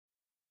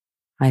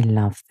I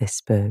love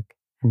this book,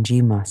 and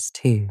you must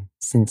too,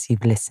 since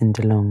you've listened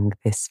along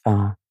this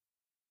far.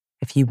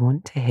 If you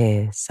want to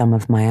hear some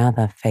of my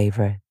other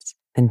favorites,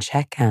 then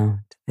check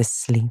out the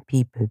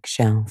Sleepy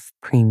Bookshelf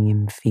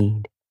premium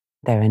feed.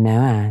 There are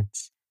no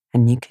ads,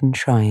 and you can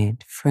try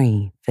it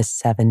free for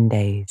 7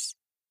 days.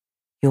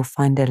 You'll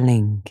find a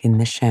link in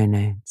the show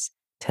notes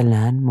to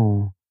learn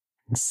more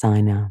and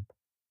sign up.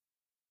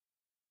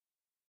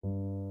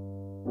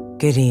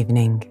 Good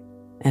evening,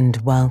 and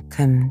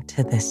welcome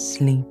to the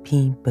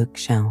Sleepy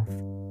Bookshelf,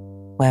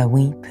 where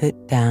we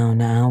put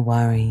down our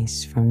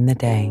worries from the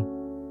day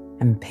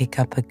and pick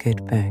up a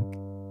good book.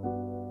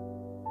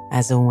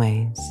 As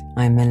always,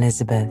 I'm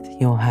Elizabeth,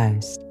 your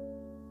host,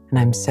 and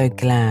I'm so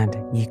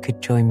glad you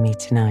could join me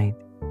tonight.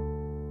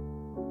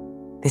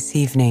 This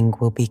evening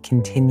we'll be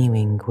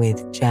continuing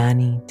with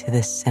Journey to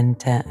the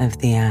Center of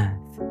the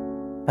Earth.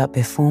 But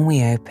before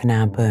we open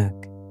our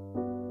book,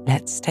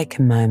 let's take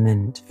a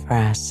moment for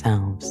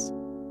ourselves.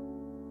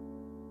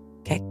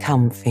 Get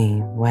comfy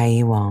where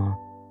you are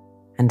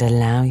and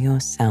allow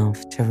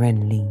yourself to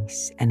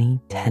release any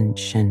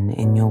tension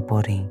in your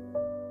body.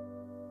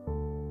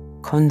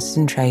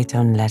 Concentrate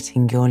on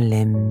letting your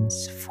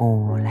limbs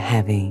fall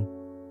heavy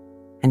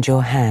and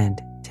your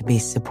head to be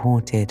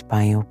supported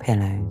by your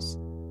pillows.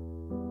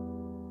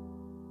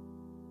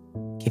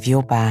 Give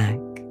your back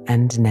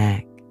and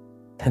neck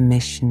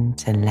permission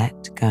to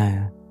let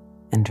go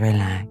and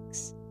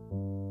relax.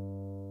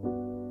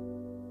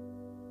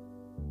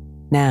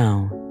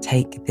 Now,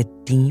 take the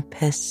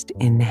deepest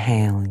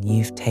inhale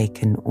you've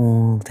taken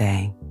all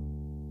day.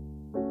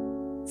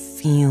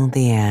 Feel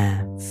the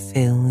air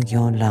fill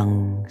your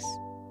lungs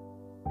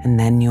and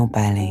then your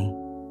belly.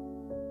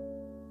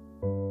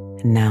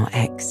 And now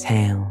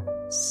exhale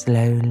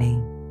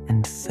slowly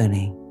and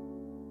fully.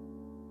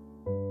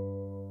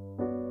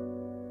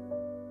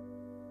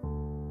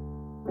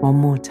 One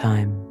more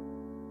time,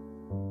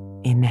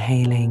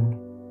 inhaling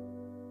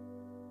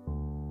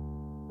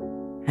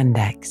and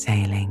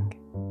exhaling.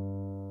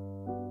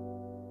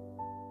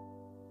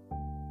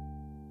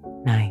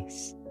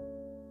 Nice.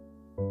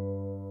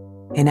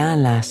 In our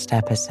last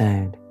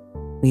episode,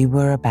 we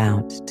were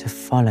about to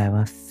follow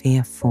a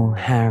fearful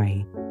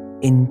Harry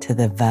into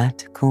the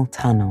vertical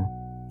tunnel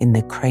in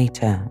the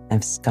crater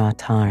of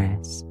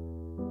Scartaris.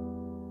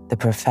 The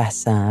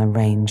professor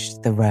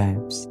arranged the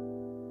ropes,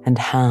 and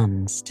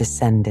Hans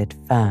descended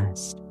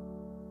first.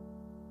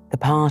 The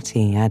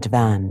party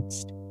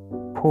advanced,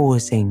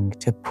 pausing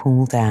to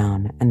pull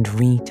down and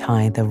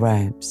retie the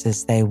ropes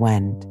as they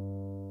went,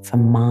 for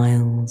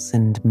miles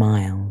and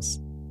miles,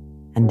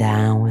 and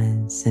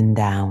hours,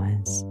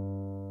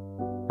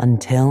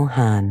 until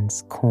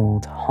Hans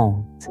called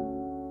halt.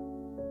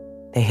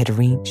 They had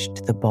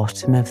reached the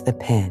bottom of the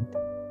pit,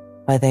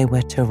 where they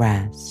were to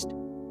rest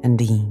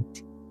and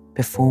eat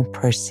before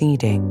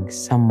proceeding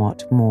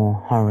somewhat more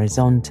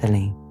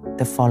horizontally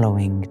the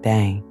following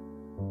day.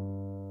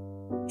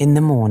 In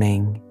the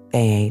morning,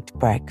 they ate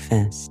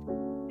breakfast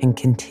and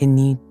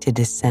continued to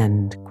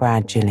descend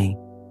gradually,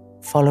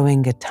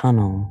 following a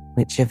tunnel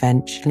which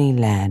eventually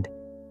led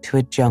to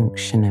a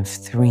junction of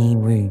 3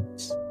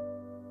 routes.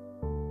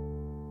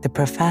 The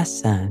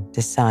professor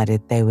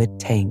decided they would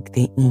take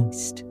the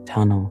east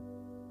tunnel,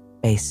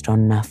 based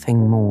on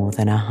nothing more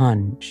than a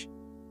hunch.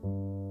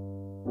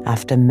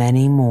 After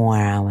many more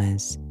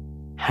hours,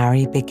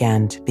 Harry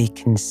began to be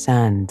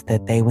concerned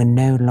that they were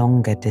no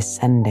longer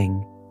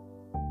descending.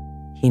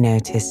 He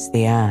noticed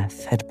the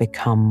earth had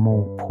become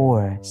more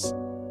porous,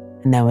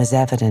 and there was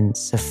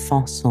evidence of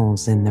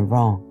fossils in the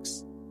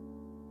rocks.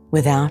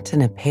 Without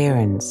an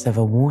appearance of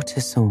a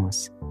water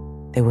source,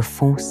 they were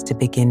forced to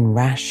begin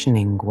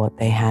rationing what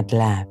they had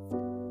left,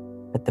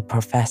 but the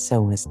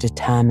professor was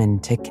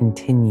determined to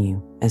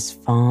continue as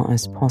far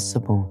as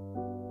possible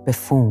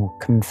before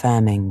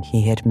confirming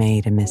he had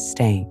made a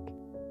mistake.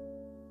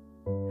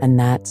 And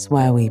that's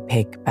where we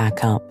pick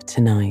back up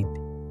tonight.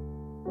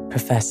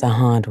 Professor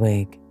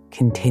Hardwig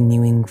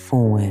continuing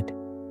forward,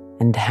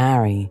 and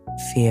Harry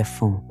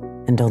fearful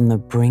and on the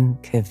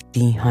brink of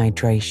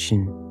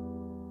dehydration.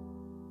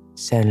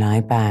 So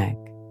lie back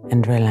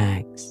and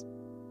relax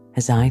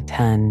as I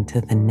turn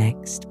to the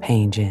next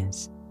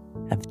pages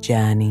of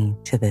Journey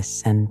to the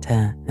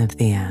Center of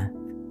the Earth.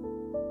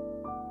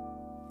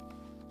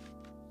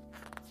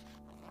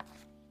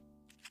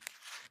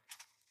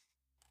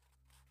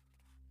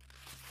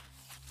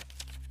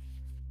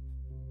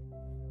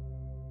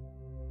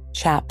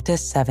 Chapter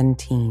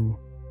 17.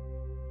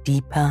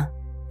 Deeper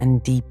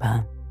and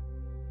Deeper.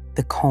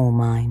 The Coal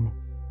Mine.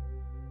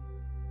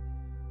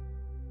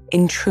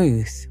 In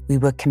truth, we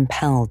were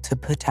compelled to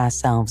put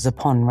ourselves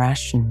upon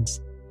rations.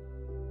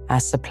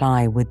 Our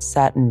supply would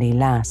certainly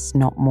last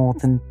not more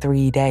than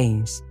 3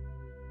 days.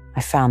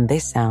 I found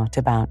this out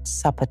about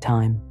supper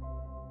time.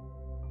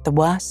 The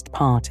worst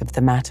part of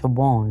the matter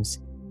was,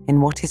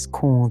 in what is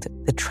called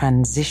the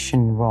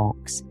transition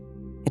rocks,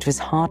 it was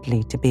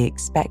hardly to be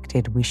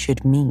expected we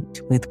should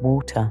meet with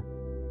water.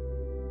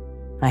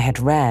 I had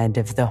read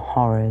of the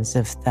horrors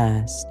of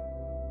thirst,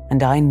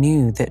 and I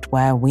knew that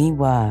where we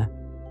were,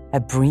 a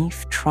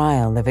brief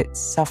trial of its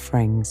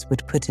sufferings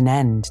would put an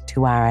end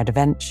to our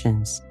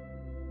adventures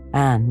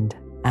and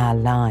our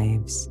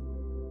lives.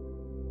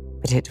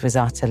 But it was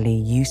utterly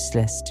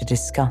useless to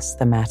discuss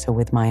the matter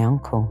with my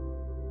uncle.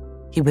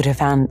 He would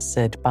have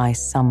answered by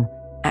some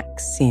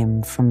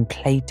axiom from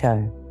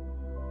Plato.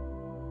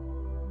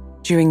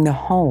 During the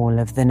whole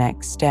of the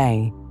next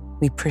day,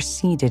 we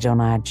proceeded on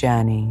our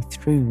journey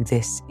through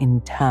this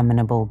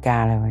interminable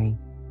gallery,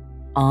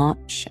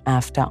 arch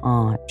after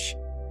arch,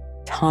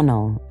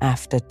 tunnel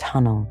after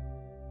tunnel.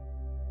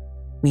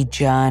 We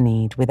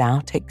journeyed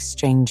without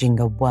exchanging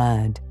a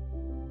word.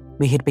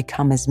 We had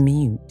become as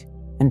mute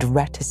and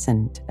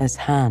reticent as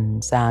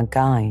Hans, our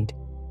guide.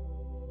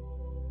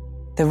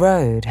 The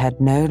road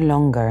had no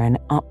longer an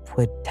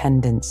upward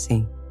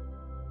tendency.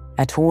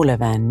 At all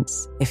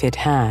events, if it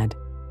had,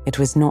 it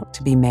was not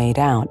to be made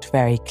out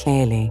very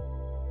clearly.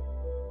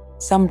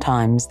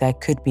 Sometimes there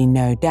could be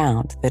no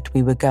doubt that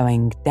we were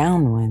going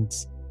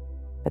downwards,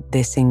 but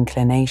this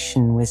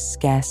inclination was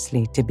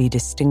scarcely to be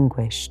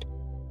distinguished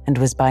and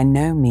was by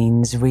no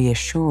means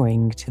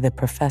reassuring to the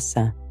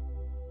professor,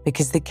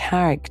 because the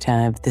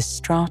character of the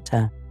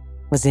strata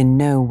was in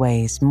no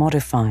ways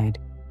modified,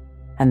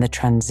 and the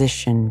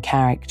transition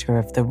character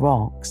of the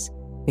rocks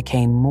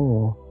became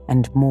more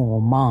and more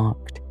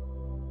marked.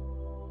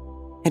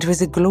 It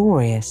was a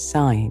glorious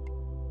sight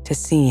to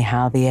see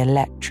how the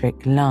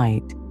electric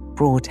light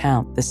brought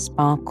out the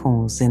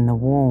sparkles in the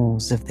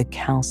walls of the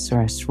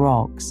calcareous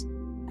rocks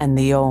and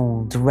the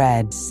old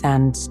red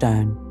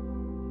sandstone.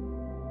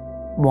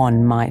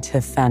 One might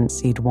have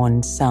fancied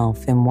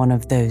oneself in one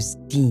of those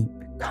deep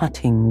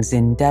cuttings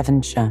in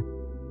Devonshire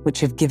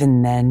which have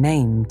given their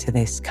name to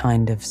this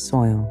kind of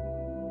soil.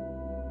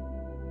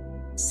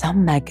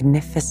 Some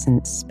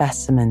magnificent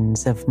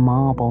specimens of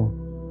marble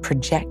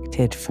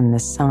projected from the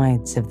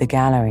sides of the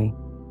gallery,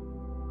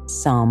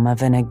 some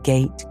of an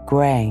agate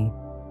grey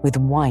with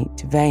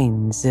white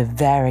veins of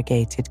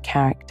variegated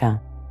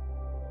character,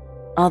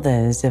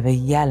 others of a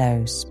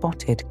yellow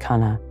spotted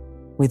colour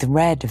with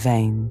red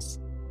veins.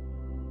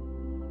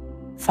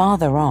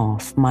 Farther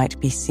off might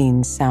be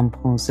seen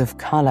samples of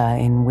colour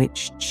in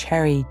which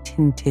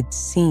cherry-tinted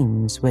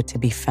seams were to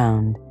be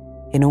found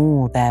in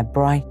all their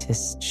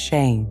brightest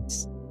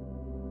shades.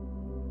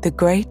 The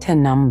greater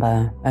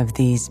number of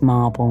these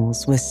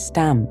marbles were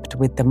stamped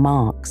with the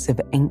marks of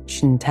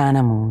ancient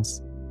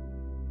animals.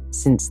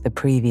 Since the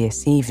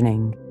previous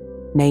evening,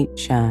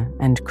 nature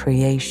and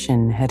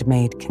creation had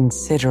made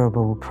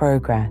considerable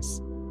progress.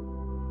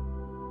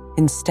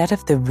 Instead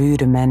of the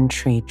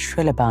rudimentary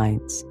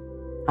trilobites,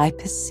 I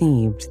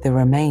perceived the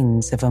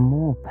remains of a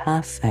more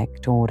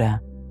perfect order.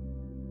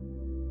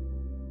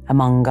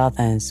 Among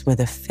others were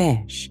the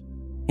fish,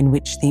 in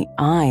which the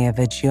eye of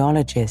a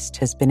geologist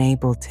has been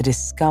able to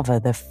discover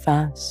the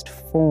first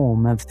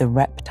form of the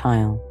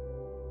reptile.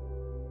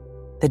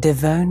 The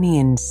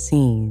Devonian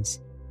seas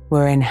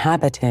were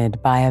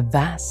inhabited by a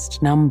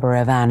vast number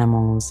of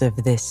animals of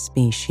this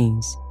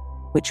species,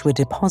 which were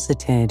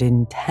deposited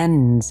in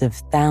tens of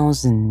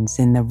thousands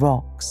in the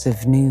rocks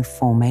of new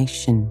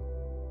formation.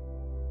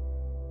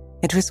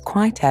 It was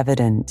quite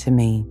evident to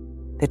me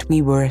that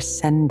we were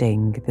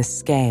ascending the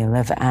scale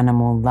of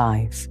animal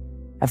life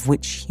of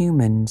which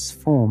humans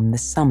form the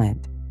summit.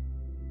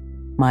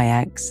 My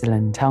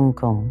excellent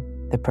uncle,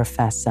 the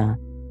professor,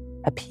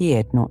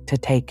 appeared not to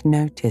take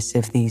notice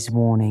of these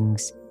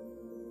warnings.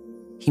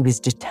 He was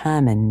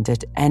determined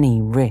at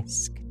any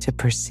risk to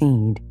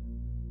proceed.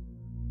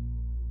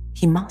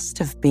 He must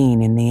have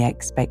been in the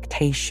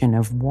expectation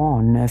of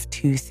one of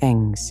two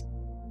things: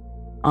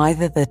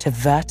 either that a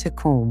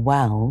vertical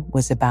well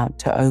was about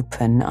to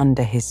open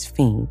under his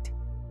feet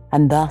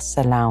and thus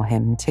allow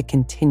him to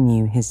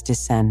continue his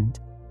descent,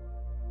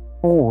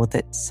 or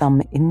that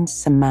some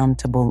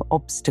insurmountable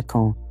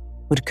obstacle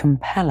would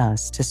compel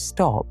us to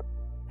stop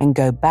and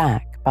go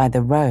back by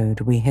the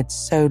road we had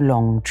so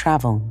long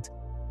travelled.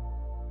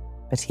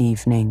 But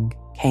evening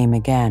came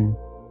again,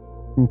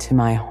 and to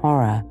my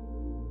horror,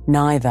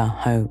 neither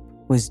hope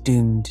was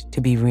doomed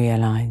to be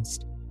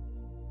realised.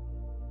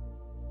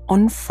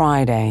 On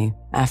Friday,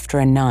 after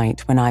a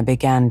night when I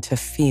began to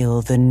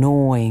feel the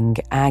gnawing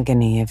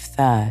agony of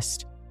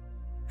thirst,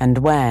 and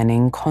when,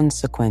 in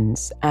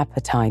consequence,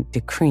 appetite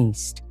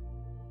decreased,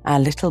 our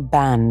little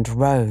band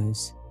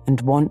rose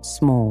and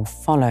once more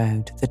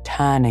followed the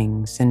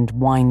turnings and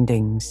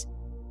windings,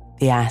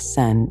 the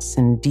ascents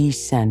and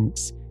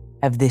descents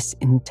of this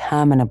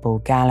interminable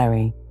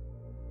gallery.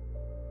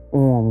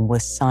 All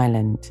was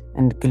silent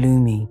and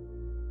gloomy.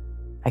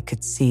 I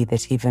could see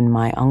that even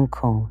my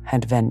uncle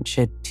had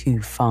ventured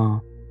too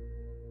far.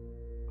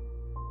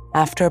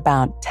 After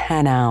about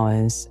 10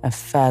 hours of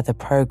further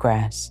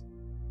progress,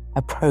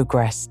 a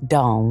progress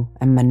dull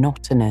and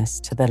monotonous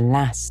to the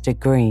last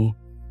degree,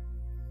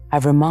 I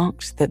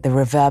remarked that the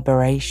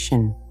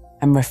reverberation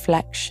and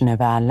reflection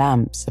of our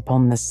lamps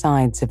upon the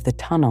sides of the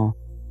tunnel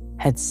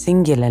had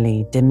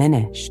singularly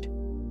diminished.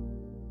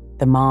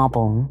 The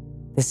marble,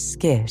 the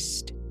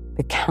schist,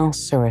 the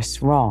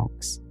calcareous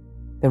rocks,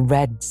 the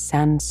red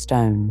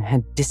sandstone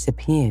had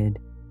disappeared.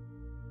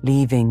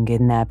 leaving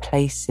in their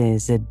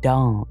places a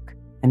dark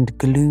and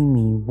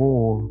gloomy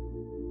wall,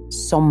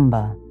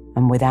 somber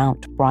and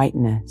without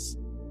brightness.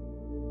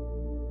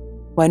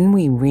 When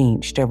we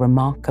reached a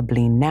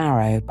remarkably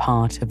narrow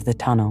part of the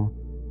tunnel,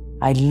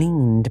 I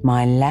leaned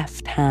my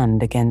left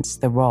hand against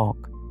the rock.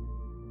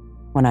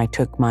 When I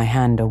took my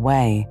hand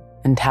away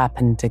and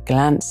happened to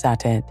glance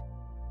at it,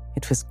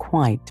 it was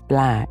quite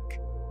black.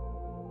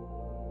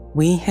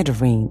 We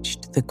had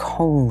reached the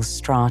coal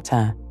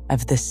strata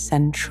of the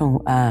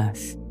central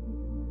earth.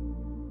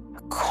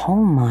 A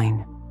coal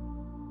mine,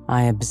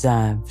 I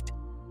observed.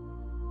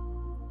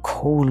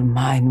 Coal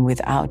mine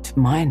without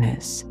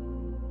miners,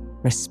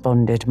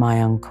 responded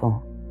my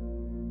uncle.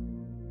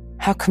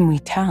 How can we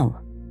tell?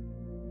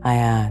 I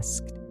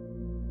asked.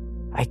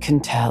 I can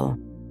tell,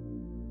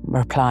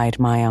 replied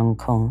my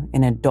uncle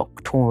in a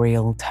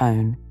doctorial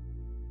tone.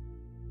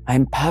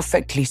 I'm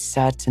perfectly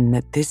certain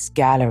that this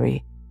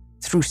gallery,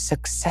 through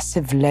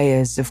successive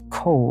layers of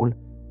coal,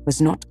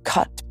 was not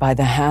cut by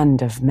the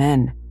hand of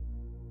men.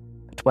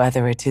 But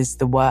whether it is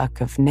the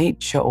work of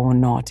nature or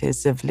not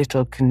is of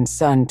little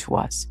concern to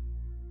us.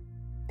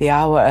 The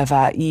hour of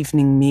our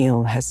evening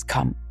meal has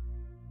come.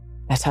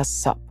 Let us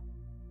sup.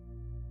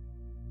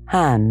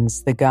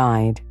 Hans, the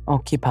guide,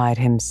 occupied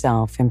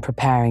himself in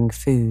preparing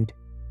food.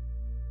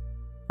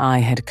 I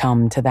had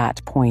come to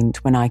that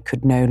point when I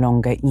could no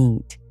longer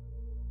eat.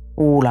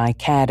 All I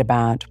cared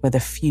about were the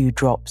few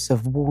drops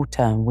of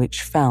water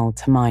which fell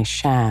to my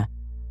share.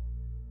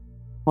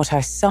 What I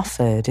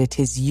suffered it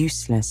is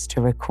useless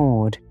to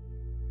record.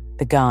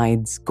 The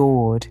guide's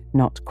gourd,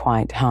 not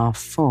quite half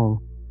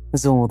full,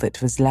 was all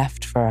that was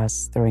left for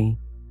us three.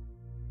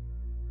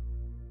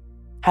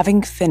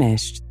 Having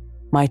finished,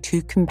 my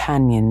two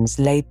companions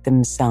laid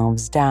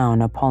themselves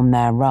down upon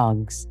their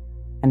rugs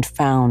and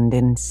found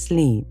in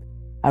sleep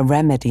a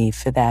remedy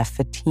for their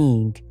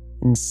fatigue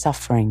and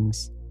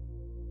sufferings.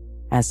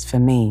 As for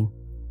me,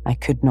 I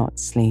could not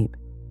sleep.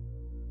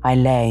 I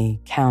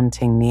lay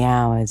counting the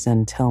hours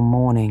until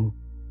morning.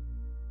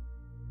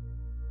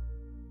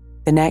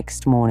 The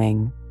next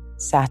morning,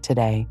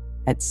 Saturday,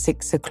 at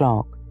 6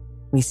 o'clock,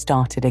 we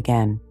started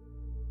again.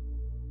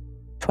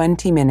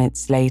 20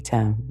 minutes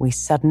later, we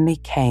suddenly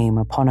came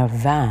upon a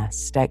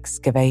vast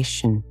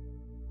excavation.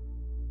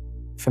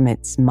 From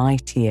its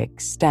mighty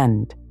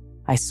extent,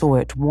 I saw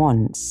at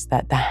once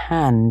that the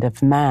hand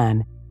of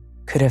man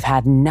could have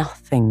had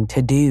nothing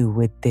to do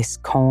with this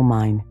coal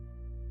mine.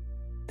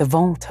 The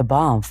vault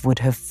above would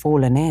have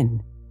fallen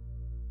in.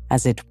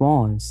 As it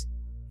was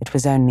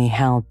only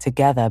held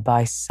together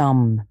by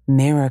some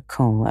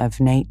miracle of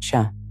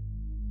nature.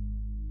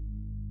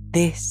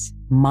 This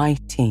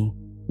mighty,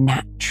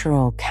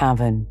 natural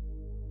cavern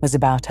was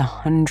about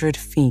 100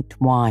 feet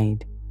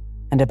wide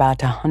and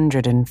about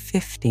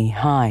 150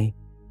 high.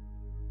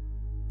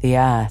 The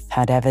earth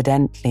had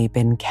evidently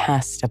been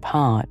cast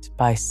apart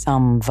by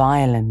some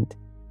violent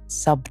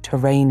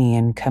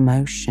subterranean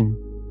commotion.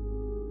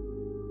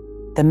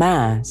 The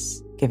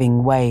mass,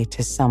 giving way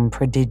to some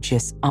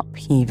prodigious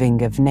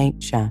upheaving of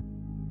nature,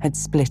 had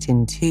split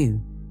in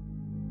two,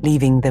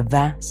 leaving the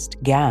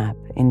vast gap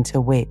into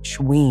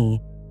which we,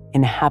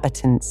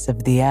 inhabitants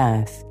of the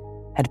earth,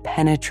 had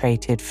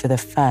penetrated for the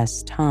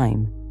first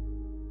time.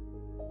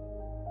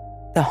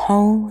 The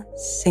whole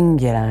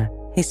singular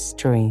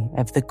history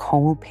of the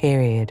coal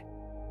period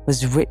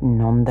was written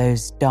on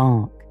those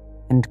dark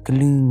and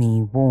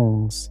gloomy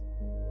walls.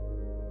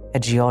 A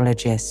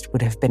geologist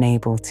would have been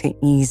able to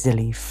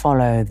easily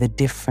follow the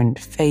different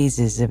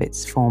phases of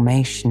its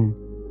formation.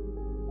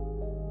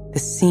 The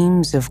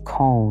seams of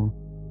coal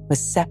were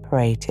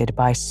separated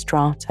by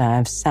strata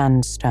of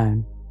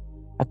sandstone,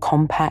 a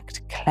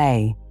compact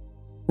clay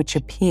which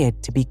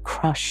appeared to be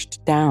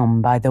crushed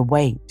down by the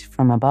weight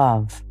from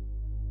above.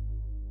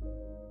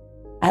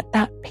 At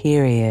that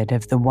period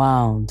of the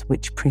world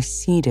which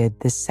preceded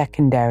the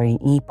secondary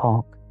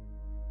epoch,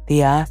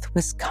 the earth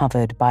was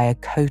covered by a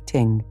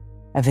coating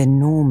of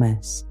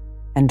enormous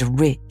and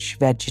rich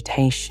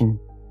vegetation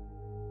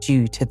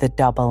due to the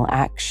double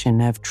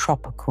action of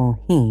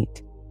tropical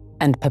heat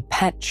and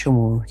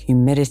perpetual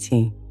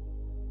humidity.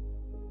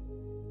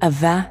 A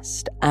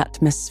vast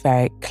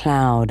atmospheric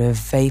cloud of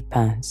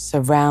vapor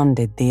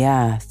surrounded the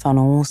earth on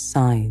all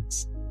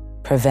sides,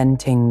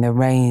 preventing the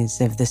rays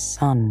of the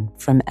sun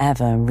from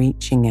ever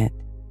reaching it.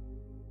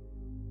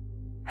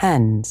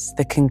 Hence,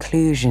 the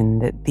conclusion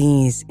that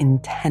these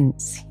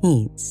intense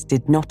heats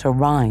did not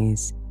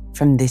arise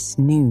from this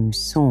new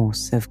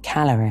source of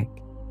caloric.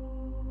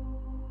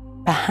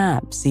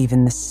 Perhaps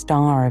even the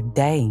star of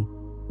day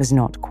was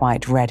not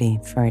quite ready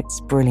for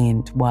its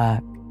brilliant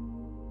work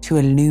to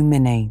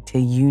illuminate a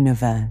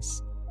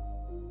universe.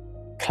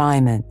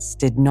 Climates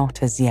did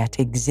not as yet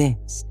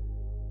exist,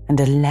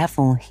 and a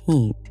level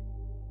heat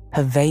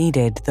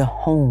pervaded the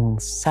whole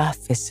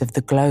surface of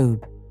the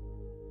globe,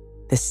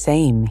 the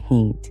same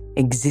heat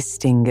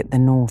existing at the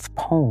North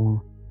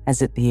Pole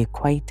as at the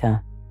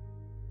equator.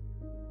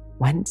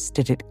 Whence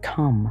did it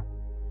come?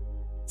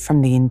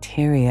 From the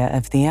interior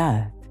of the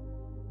earth?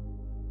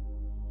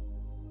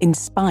 In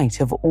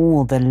spite of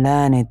all the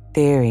learned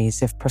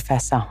theories of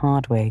Professor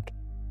Hardwigg,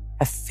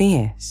 a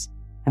fierce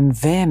and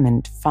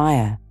vehement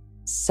fire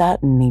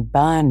certainly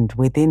burned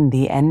within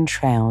the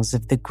entrails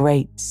of the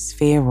great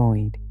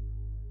spheroid.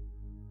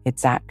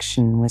 Its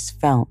action was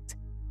felt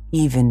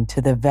even to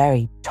the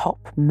very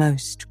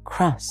topmost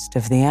crust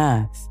of the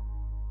earth.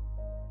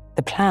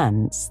 The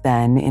plants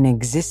then in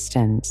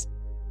existence,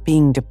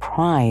 being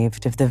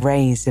deprived of the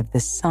rays of the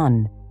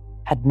sun,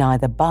 had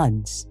neither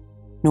buds,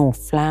 nor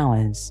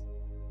flowers,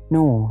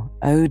 nor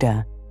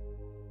odour,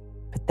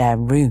 but their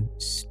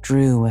roots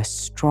drew a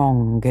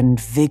strong and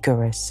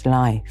vigorous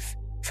life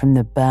from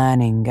the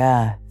burning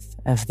earth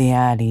of the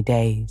early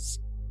days.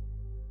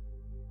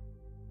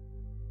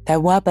 There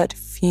were but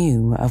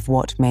few of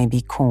what may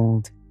be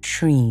called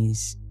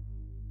trees,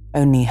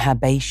 only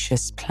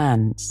herbaceous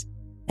plants,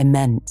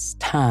 immense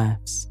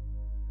turfs,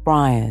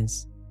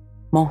 briars,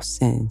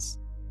 mosses,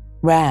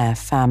 rare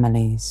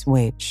families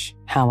which,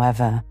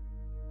 however,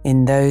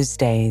 in those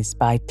days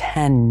by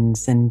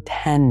tens and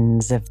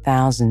tens of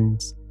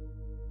thousands.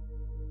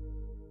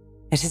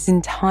 It is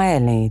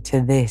entirely to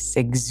this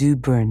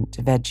exuberant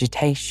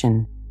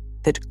vegetation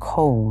that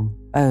coal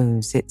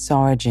owes its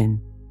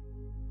origin.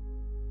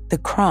 The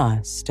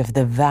crust of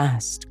the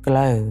vast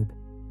globe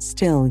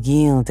still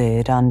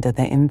yielded under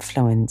the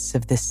influence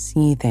of the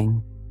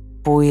seething,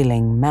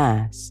 boiling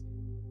mass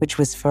which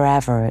was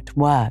forever at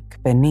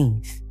work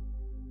beneath.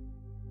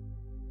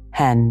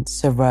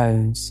 Hence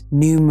arose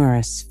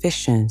numerous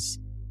fissures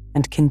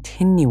and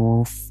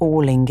continual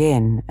falling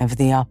in of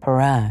the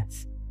upper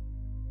earth.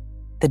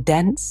 The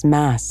dense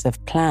mass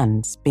of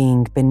plants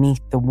being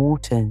beneath the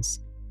waters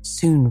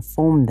soon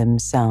formed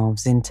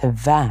themselves into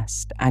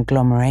vast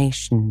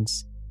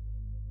agglomerations.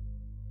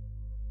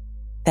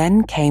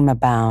 Then came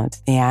about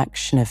the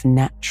action of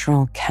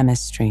natural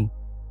chemistry.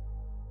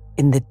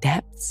 In the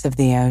depths of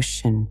the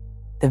ocean,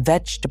 the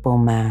vegetable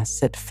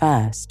mass at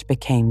first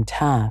became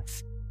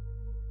turf.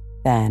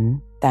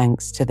 Then,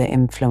 thanks to the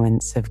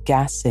influence of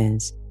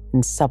gases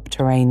and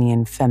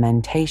subterranean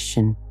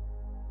fermentation,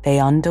 they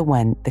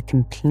underwent the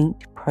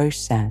complete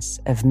process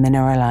of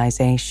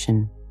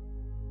mineralization.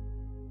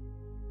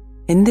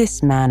 In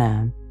this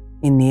manner,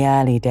 in the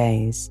early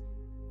days,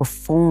 were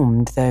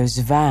formed those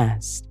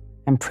vast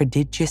and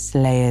prodigious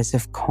layers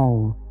of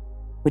coal,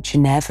 which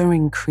in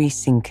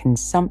ever-increasing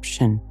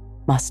consumption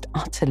must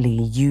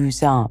utterly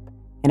use up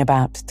in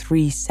about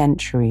 3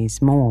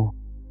 centuries more,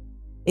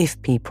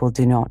 if people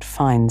do not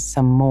find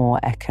some more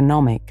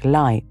economic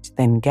light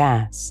than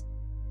gas,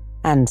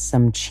 and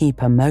some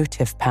cheaper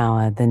motive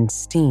power than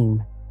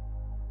steam.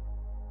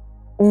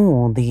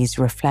 All these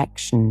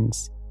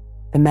reflections,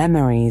 the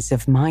memories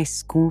of my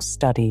school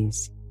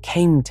studies,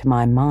 came to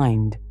my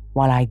mind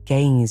while I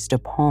gazed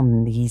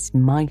upon these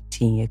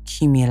mighty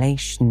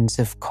accumulations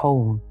of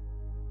coal,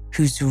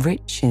 whose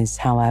riches,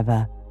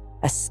 however,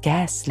 are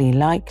scarcely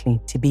likely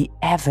to be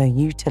ever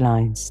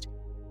utilized.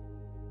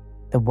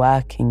 The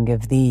working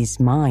of these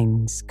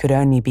mines could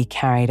only be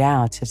carried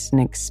out at an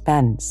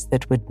expense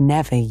that would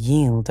never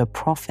yield a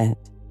profit.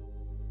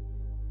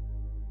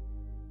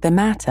 The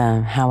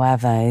matter,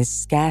 however, is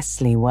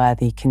scarcely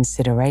worthy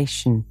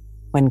consideration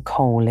when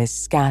coal is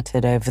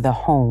scattered over the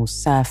whole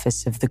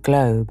surface of the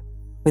globe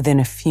within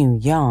a few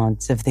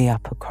yards of the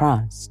upper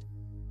crust.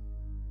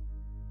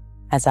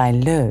 As I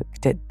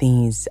looked at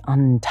these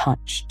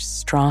untouched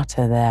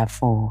strata,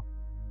 therefore,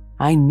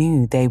 I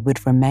knew they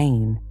would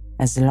remain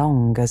as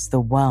long as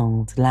the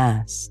world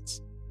lasts.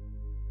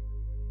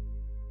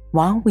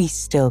 While we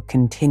still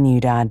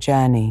continued our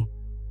journey,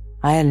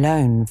 I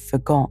alone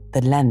forgot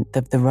the length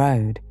of the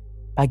road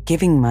by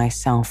giving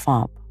myself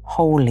up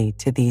wholly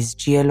to these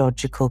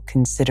geological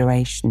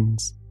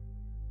considerations.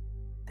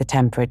 The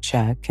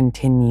temperature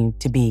continued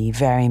to be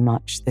very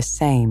much the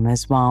same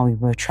as while we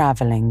were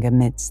travelling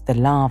amidst the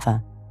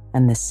lava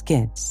and the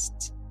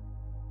schists.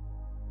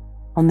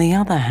 On the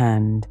other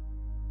hand,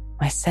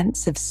 my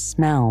sense of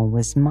smell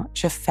was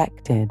much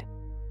affected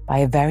by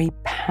a very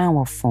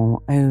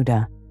powerful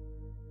odour.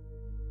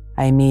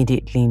 I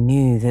immediately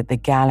knew that the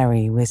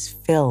gallery was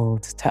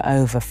filled to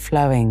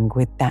overflowing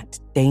with that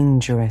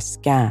dangerous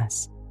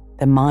gas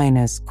the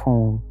miners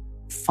call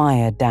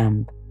fire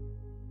damp,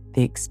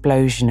 the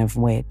explosion of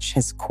which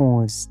has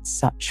caused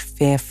such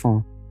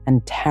fearful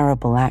and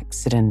terrible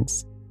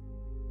accidents.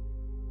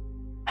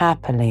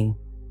 Happily,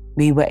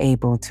 we were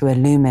able to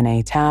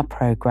illuminate our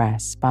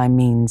progress by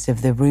means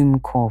of the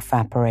Ruhmkorff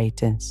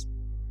apparatus.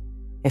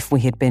 If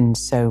we had been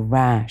so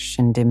rash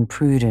and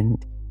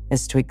imprudent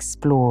as to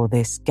explore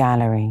this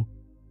gallery,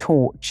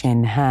 torch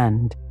in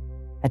hand,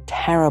 a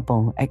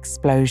terrible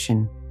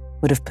explosion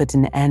would have put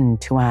an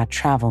end to our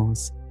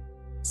travels,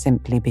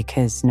 simply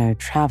because no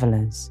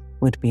travellers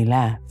would be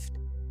left.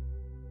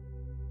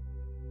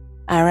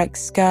 Our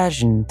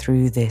excursion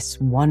through this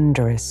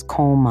wondrous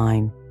coal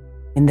mine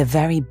in the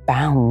very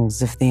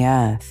bowels of the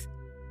earth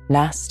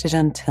lasted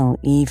until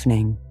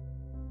evening.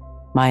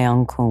 My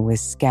uncle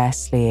was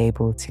scarcely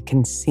able to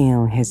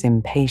conceal his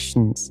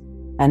impatience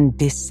and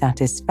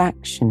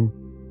dissatisfaction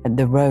at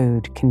the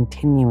road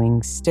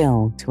continuing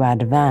still to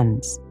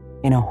advance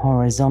in a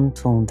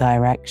horizontal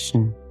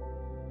direction.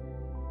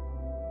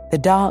 The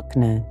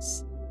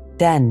darkness,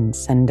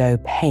 dense and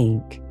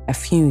opaque, a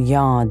few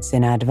yards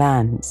in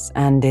advance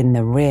and in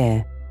the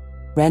rear,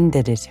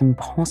 rendered it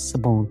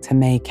impossible to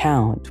make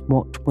out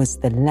what was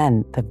the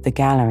length of the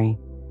gallery.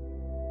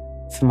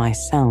 For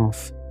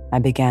myself, I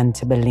began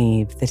to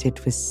believe that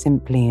it was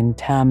simply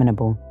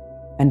interminable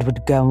and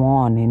would go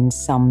on in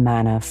some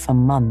manner for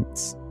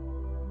months.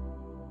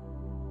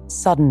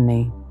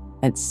 Suddenly,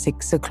 at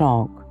 6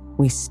 o'clock,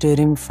 we stood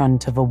in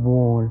front of a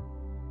wall.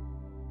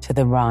 To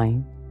the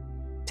right,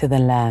 to the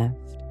left,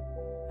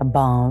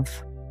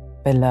 above,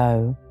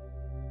 below,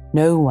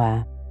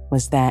 nowhere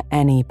was there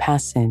any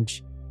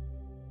passage.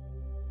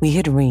 We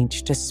had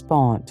reached a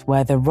spot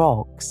where the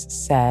rocks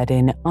said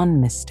in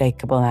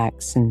unmistakable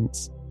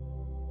accents,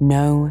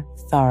 "No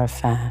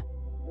thoroughfare."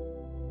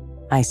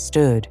 I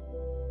stood,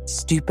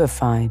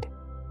 stupefied.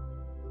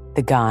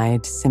 The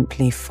guide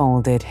simply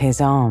folded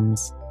his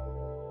arms.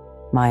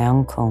 My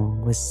uncle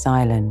was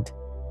silent.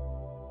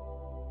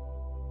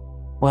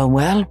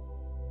 Well,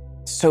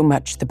 so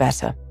much the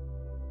better,"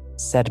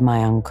 said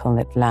my uncle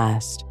at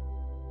last.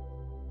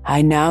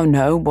 "I now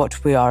know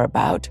what we are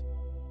about.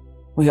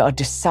 We are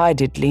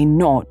decidedly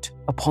not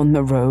upon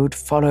the road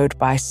followed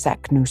by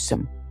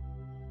Saknussemm.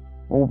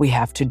 All we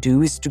have to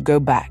do is to go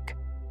back.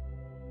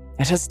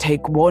 Let us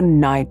take one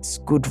night's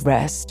good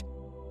rest,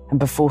 and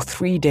before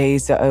 3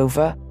 days are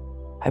over,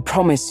 I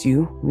promise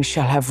you we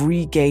shall have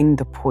regained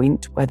the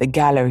point where the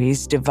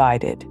galleries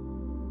divided."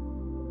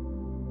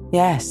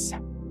 "Yes,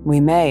 we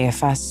may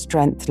if our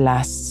strength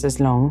lasts as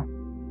long,"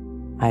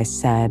 I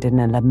said in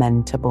a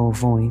lamentable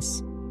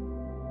voice.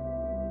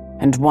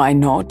 "And why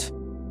not?"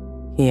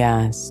 he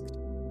asked.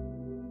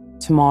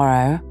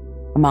 "Tomorrow,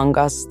 among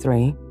us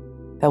three,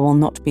 there will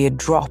not be a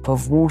drop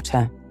of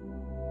water,"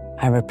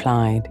 I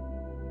replied.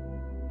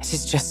 "It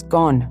is just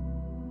gone."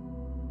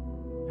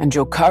 "And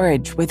your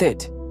courage with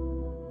it,"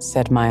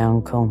 said my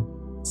uncle,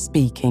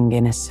 speaking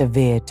in a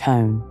severe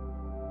tone.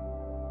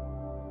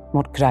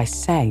 What could I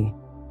say?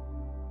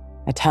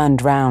 I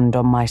turned round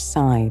on my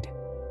side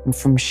and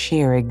from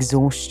sheer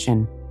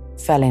exhaustion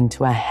fell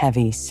into a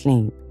heavy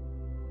sleep,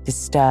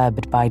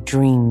 disturbed by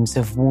dreams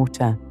of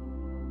water,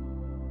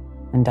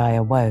 and I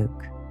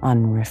awoke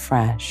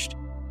unrefreshed.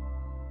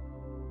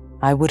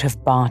 I would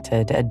have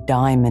bartered a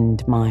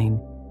diamond mine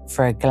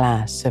for a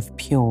glass of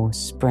pure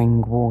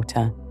spring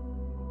water.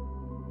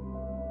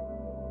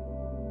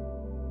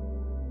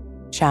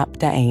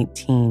 Chapter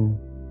 18.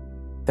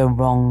 The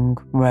Wrong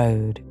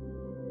Road.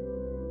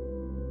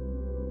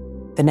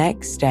 The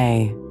next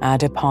day, our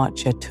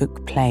departure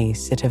took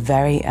place at a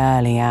very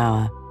early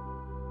hour.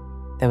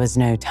 There was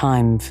no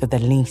time for the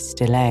least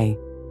delay.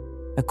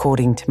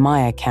 According to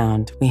my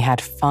account, we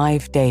had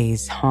 5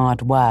 days'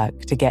 hard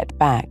work to get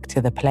back to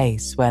the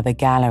place where the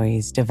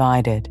galleries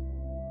divided.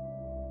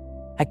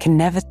 I can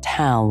never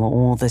tell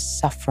all the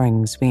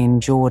sufferings we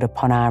endured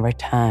upon our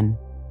return.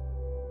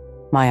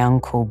 My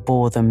uncle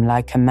bore them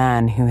like a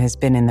man who has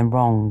been in the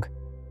wrong.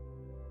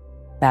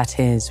 That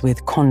is,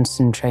 with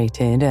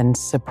concentrated and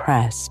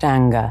suppressed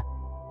anger.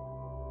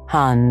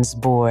 Hans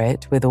bore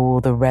it with all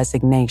the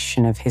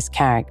resignation of his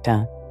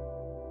character.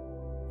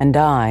 And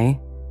I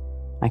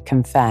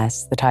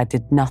confess that I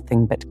did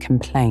nothing but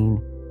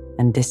complain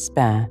and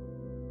despair.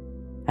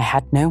 I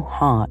had no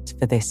heart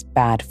for this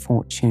bad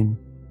fortune.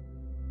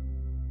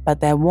 But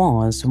there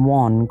was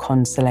one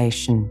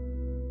consolation.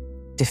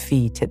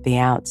 Defeat at the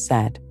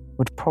outset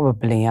would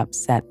probably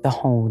upset the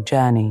whole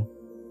journey.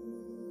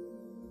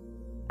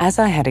 As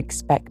I had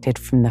expected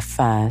from the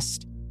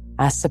first,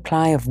 our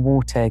supply of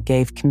water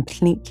gave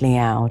completely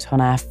out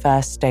on our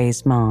first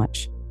day's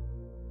march.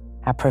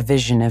 Our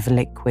provision of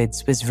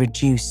liquids was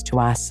reduced to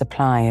our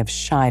supply of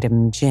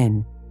Schiedam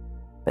gin,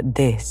 but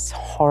this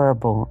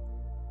horrible,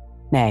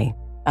 nay,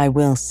 I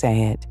will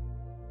say it,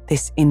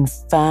 this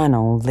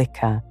infernal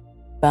liquor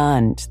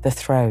burnt the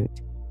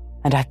throat,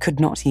 and I could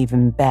not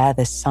even bear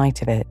the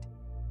sight of it.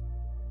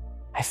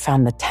 I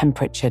found the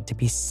temperature to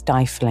be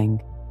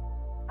stifling.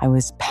 I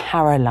was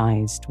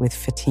paralyzed with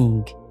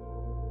fatigue.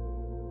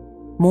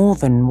 More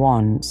than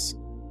once,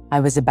 I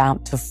was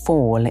about to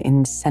fall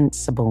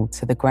insensible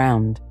to the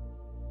ground.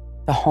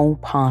 The whole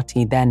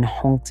party then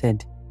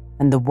halted,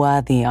 and the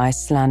worthy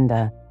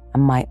Icelander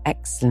and my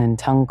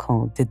excellent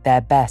uncle did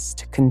their best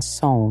to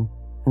console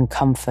and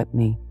comfort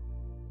me.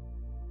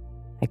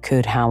 I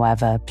could,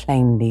 however,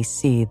 plainly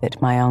see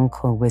that my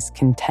uncle was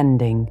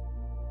contending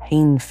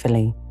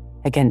painfully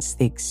against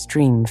the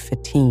extreme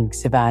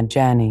fatigues of our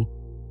journey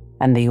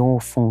and the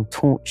awful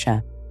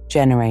torture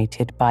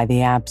generated by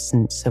the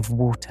absence of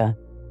water.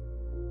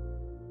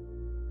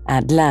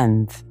 At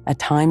length, a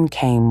time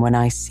came when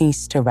I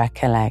ceased to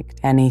recollect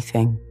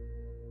anything,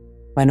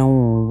 when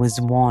all was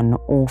one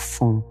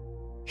awful,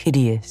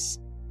 hideous,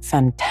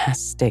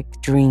 fantastic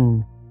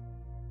dream.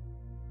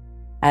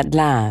 At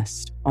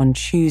last, on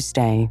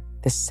Tuesday,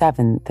 the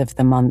 7th of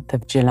the month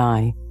of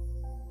July,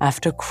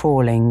 after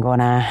crawling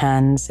on our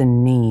hands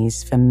and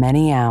knees for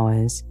many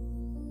hours,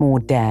 more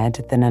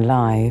dead than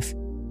alive,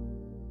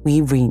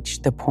 we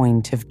reached the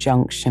point of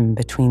junction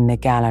between the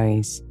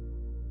galleries.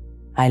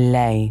 I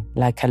lay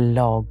like a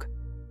log,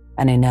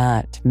 an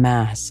inert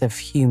mass of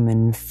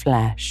human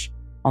flesh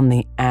on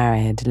the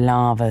arid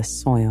lava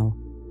soil.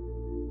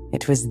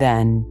 It was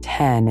then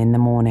 10 in the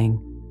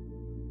morning.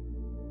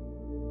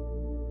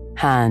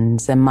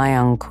 Hans and my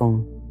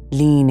uncle,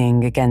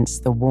 leaning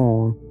against the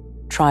wall,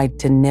 tried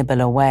to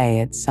nibble away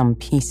at some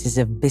pieces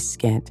of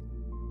biscuit,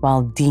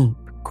 while deep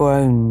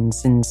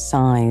groans and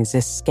sighs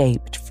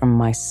escaped from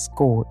my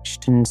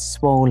scorched and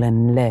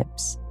swollen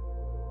lips.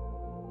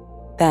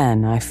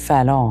 Then I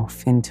fell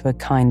off into a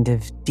kind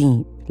of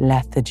deep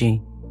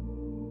lethargy.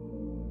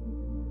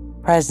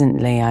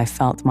 Presently I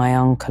felt my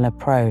uncle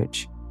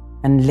approach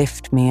and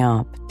lift me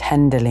up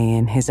tenderly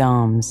in his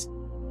arms.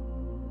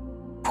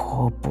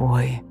 "Poor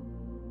boy,"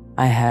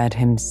 I heard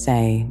him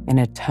say in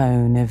a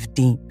tone of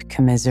deep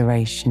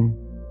commiseration.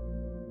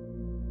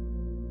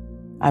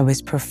 I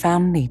was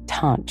profoundly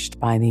touched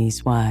by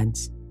these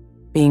words,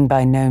 being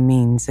by no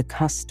means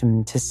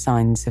accustomed to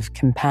signs of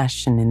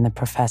compassion in the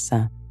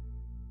professor.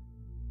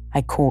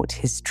 I caught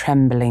his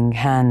trembling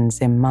hands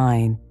in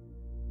mine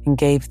and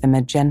gave them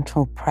a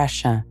gentle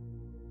pressure.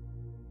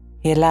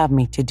 He allowed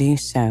me to do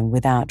so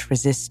without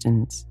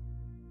resistance,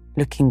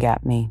 looking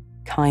at me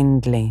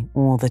kindly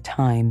all the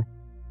time.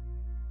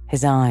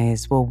 His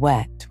eyes were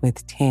wet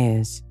with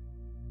tears.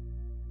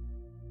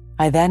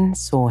 I then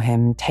saw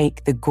him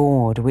take the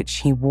gourd which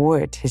he wore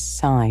at his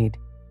side.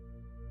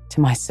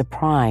 To my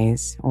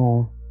surprise,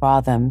 or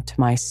rather to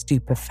my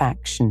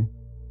stupefaction,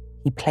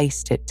 he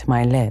placed it to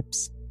my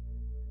lips.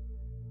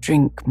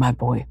 "Drink, my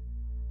boy,"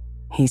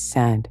 he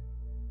said.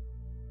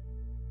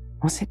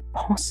 Was it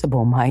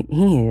possible my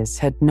ears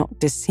had not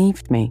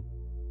deceived me?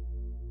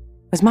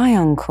 Was my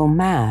uncle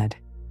mad?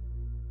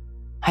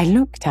 I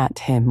looked at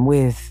him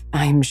with,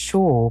 I am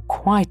sure,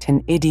 quite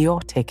an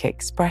idiotic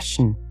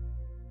expression.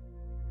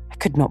 I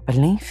could not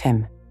believe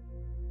him.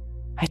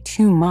 I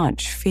too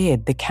much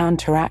feared the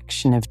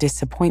counteraction of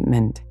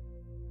disappointment.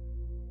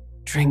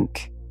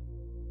 "Drink,"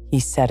 he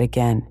said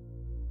again.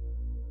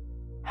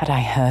 Had I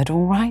heard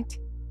all right?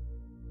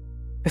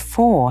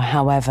 Before,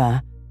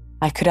 however,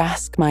 I could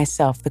ask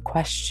myself the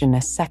question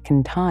a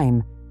second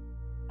time.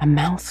 A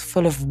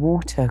mouthful of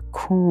water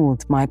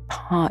cooled my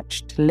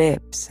parched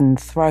lips and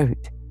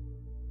throat.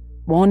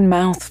 One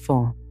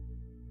mouthful,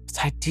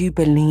 but I do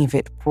believe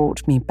it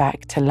brought me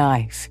back to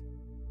life.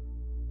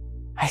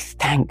 I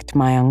thanked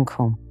my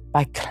uncle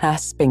by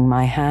clasping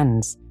my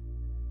hands.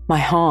 My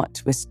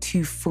heart was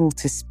too full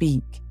to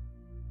speak.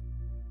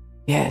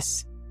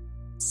 "Yes,"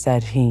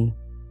 said he,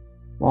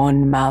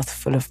 "one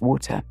mouthful of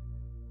water.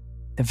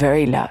 The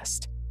very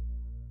last.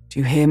 Do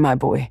you hear, my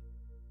boy?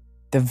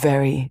 The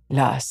very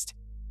last.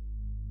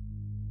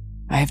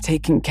 I have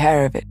taken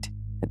care of it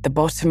at the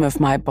bottom of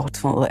my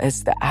bottle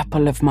as the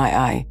apple of my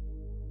eye.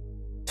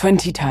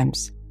 20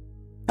 times,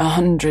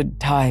 100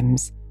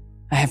 times,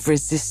 I have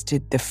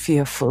resisted the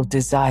fearful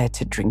desire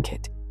to drink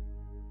it.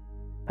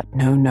 But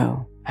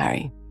no,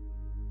 Harry,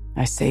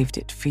 I saved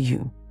it for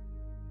you."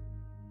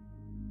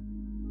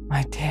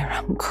 "My dear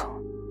uncle,"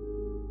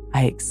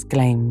 I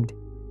exclaimed,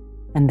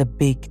 and the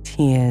big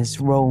tears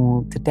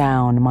rolled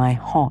down my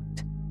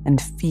hot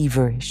and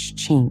feverish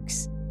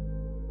cheeks.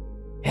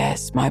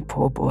 "Yes, my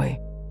poor boy,"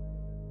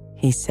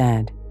 he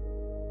said.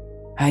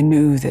 "I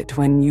knew that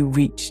when you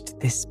reached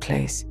this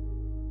place,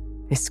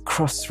 this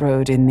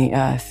crossroad in the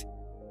earth,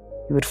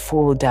 you would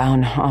fall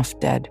down half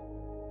dead,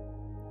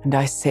 and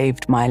I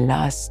saved my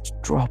last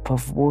drop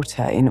of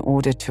water in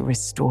order to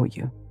restore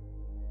you."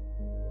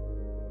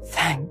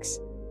 "Thanks,"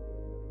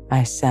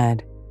 I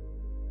said.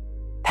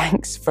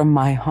 "Thanks from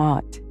my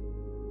heart."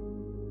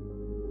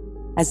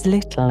 As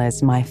little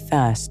as my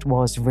thirst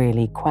was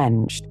really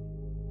quenched,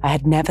 I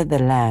had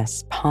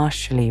nevertheless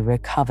partially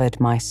recovered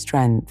my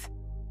strength.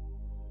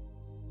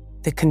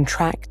 The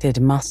contracted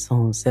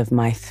muscles of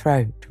my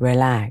throat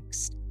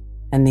relaxed,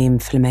 and the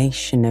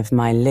inflammation of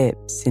my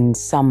lips in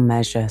some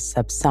measure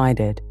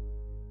subsided.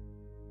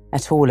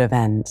 At all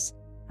events,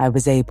 I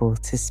was able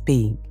to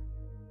speak.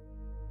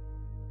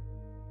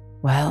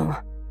 "Well,"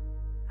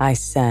 I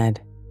said,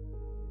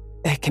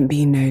 "there can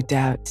be no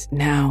doubt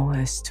now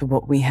as to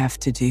what we have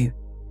to do.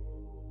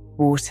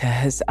 Water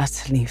has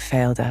utterly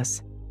failed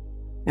us.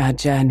 Our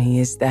journey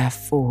is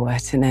therefore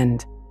at an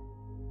end.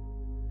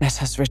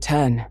 Let us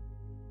return."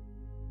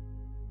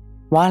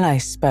 While I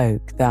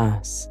spoke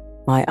thus,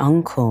 my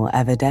uncle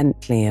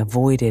evidently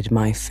avoided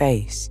my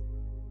face.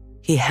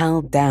 He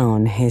held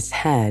down his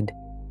head,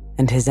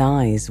 and his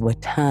eyes were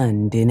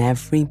turned in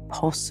every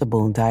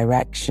possible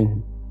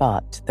direction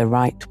but the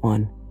right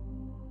one.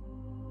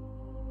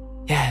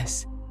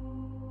 "Yes,"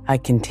 I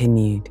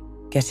continued,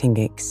 getting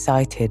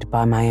excited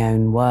by my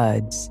own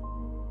words.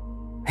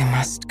 "We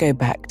must go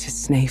back to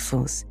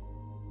Snæfell's.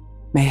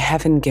 May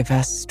heaven give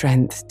us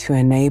strength to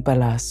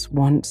enable us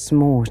once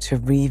more to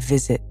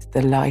revisit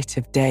the light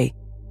of day.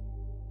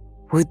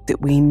 Would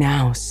that we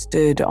now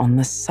stood on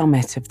the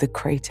summit of the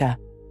crater."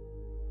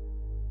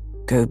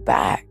 "Go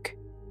back,"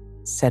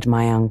 said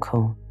my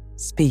uncle,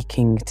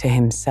 speaking to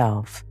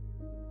himself.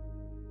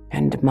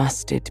 And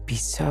must it be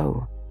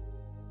so?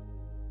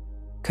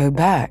 Go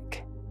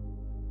back?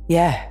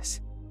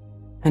 Yes,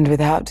 and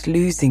without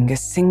losing a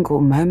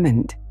single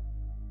moment,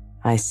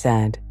 I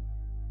said.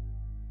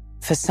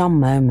 For some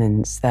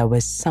moments there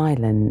was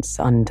silence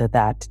under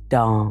that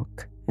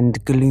dark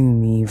and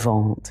gloomy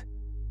vault.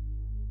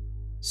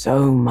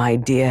 So, my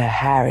dear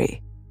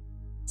Harry,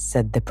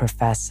 said the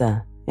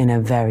professor in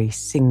a very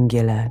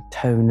singular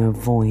tone of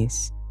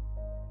voice,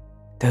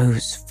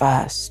 those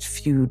first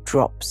few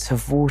drops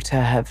of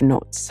water have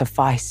not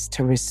sufficed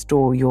to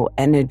restore your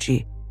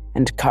energy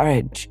and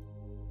courage.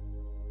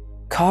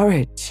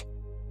 Courage,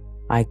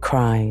 I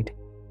cried.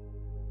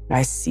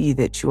 I see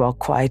that you are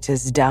quite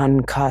as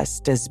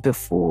downcast as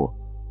before,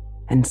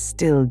 and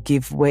still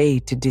give way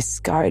to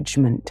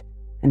discouragement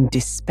and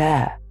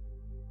despair,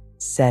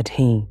 said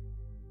he.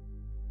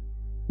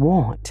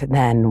 What,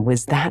 then,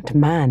 was that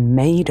man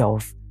made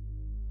of?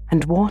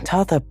 And what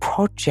other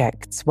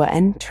projects were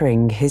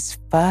entering his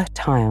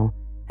fertile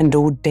and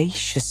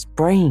audacious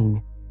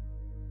brain?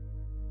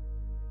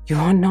 You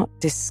are not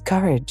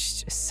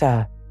discouraged,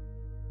 sir?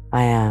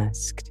 I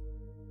asked.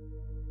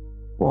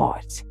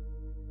 What?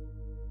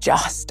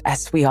 Just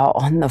as we are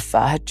on the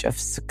verge of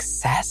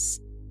success?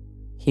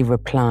 He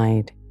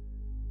replied.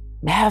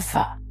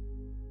 Never,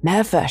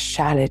 never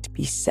shall it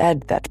be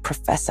said that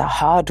Professor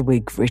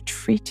Hardwigg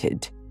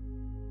retreated.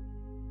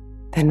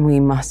 Then we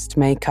must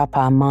make up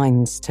our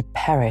minds to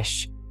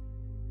perish,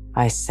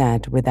 I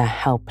said with a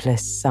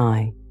helpless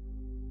sigh.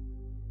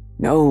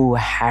 No,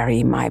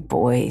 Harry, my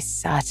boy,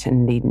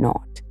 certainly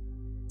not,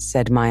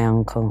 said my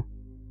uncle.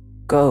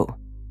 Go,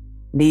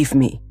 leave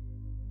me.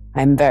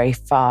 I am very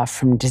far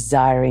from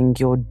desiring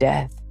your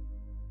death.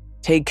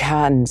 Take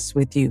hands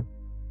with you.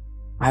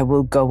 I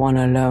will go on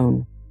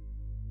alone.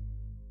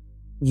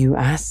 You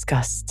ask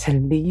us to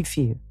leave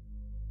you?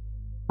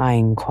 I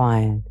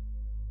inquired.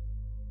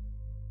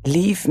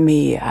 Leave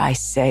me, I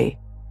say,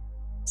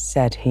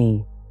 said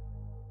he.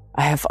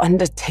 I have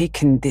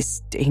undertaken this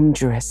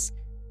dangerous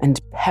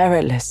and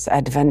perilous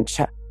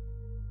adventure.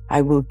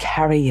 I will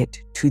carry it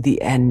to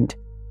the end,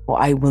 or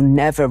I will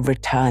never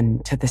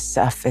return to the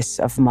surface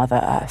of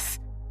Mother Earth.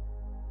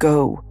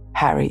 Go,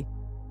 Harry.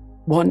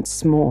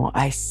 Once more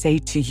I say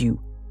to you,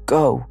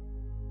 go.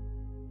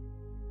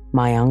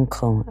 My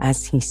uncle,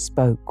 as he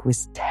spoke,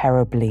 was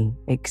terribly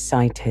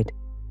excited.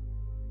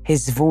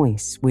 His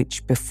voice,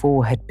 which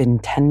before had been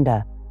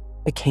tender,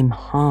 became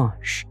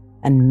harsh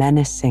and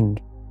menacing.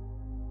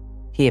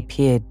 He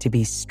appeared to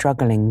be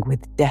struggling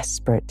with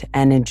desperate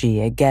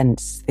energy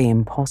against the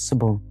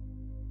impossible.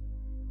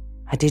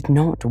 I did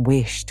not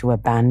wish to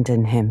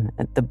abandon him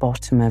at the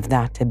bottom of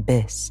that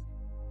abyss,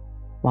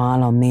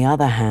 while on the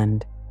other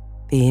hand,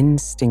 the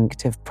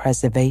instinct of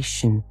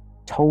preservation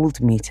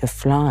told me to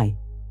fly.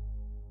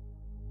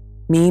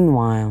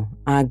 Meanwhile,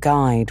 our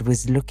guide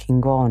was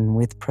looking on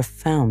with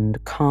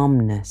profound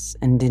calmness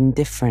and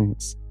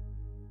indifference.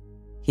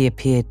 He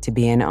appeared to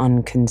be an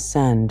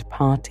unconcerned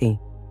party,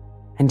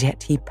 and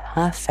yet he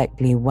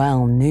perfectly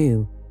well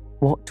knew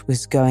what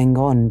was going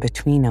on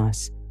between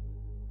us.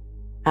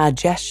 Our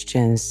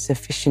gestures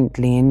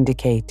sufficiently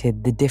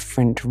indicated the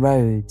different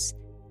roads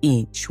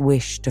each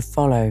wished to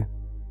follow,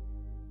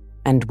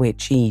 and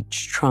which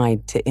each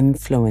tried to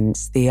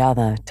influence the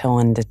other to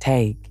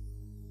undertake.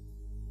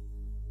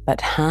 But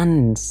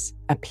Hans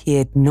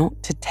appeared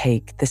not to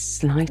take the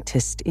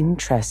slightest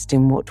interest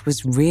in what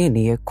was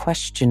really a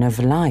question of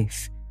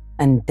life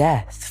and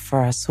death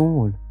for us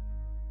all.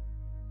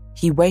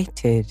 He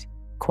waited,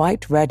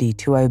 quite ready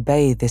to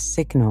obey the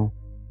signal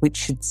which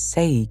should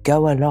say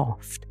go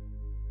aloft,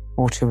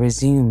 or to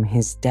resume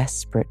his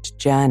desperate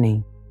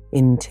journey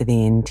into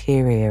the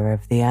interior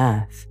of the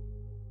earth.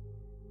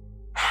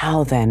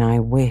 How then I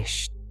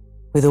wished,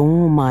 with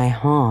all my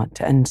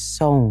heart and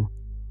soul,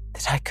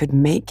 that I could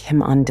make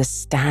him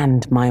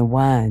understand my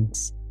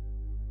words,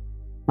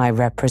 my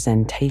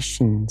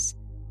representations,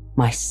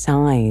 my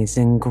sighs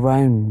and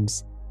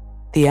groans,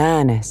 the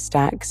earnest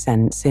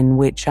accents in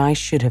which I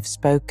should have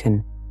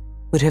spoken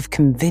would have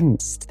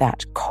convinced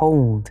that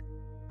cold,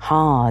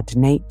 hard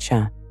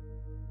nature.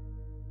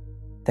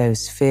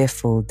 Those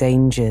fearful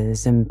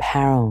dangers and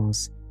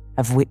perils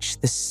of which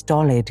the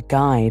stolid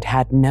guide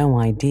had no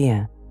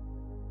idea,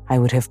 I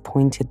would have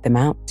pointed them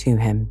out to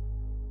him.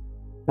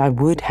 I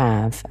would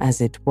have,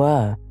 as it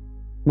were,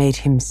 made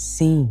him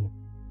see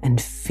and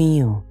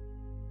feel.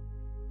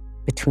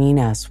 Between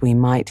us we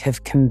might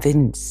have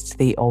convinced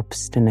the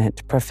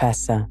obstinate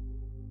professor.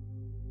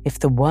 If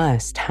the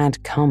worst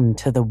had come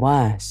to the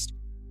worst,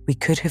 we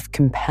could have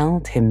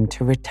compelled him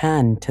to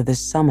return to the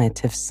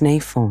summit of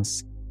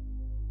Snæfell's.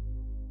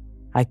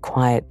 I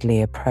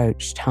quietly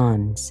approached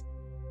Hans.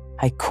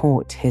 I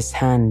caught his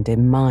hand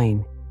in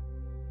mine.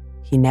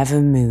 He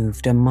never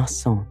moved a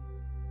muscle.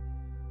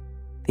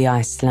 The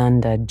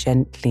Icelander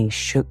gently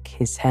shook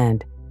his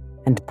head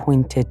and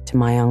pointed to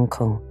my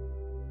uncle.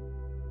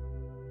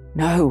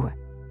 No,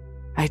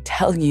 I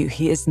tell you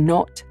he is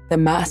not the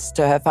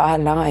master of our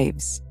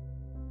lives,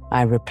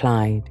 I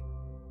replied.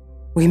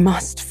 We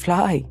must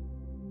fly.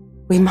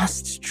 We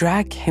must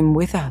drag him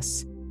with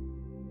us.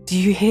 Do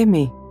you hear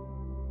me?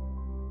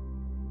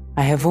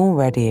 I have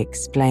already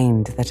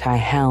explained that I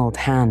held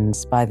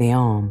Hans by the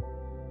arm.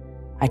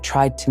 I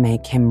tried to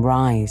make him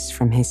rise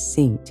from his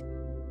seat.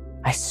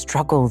 I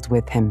struggled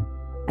with him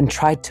and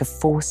tried to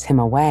force him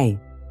away.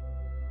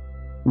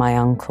 My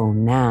uncle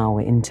now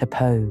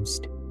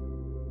interposed.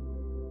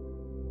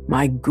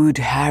 "My good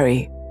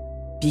Harry,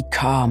 be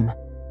calm,"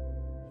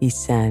 he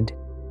said.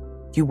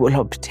 "You will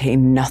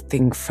obtain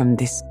nothing from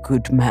this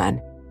good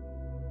man.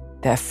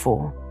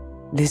 Therefore,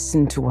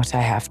 listen to what I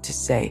have to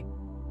say."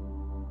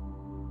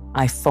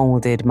 I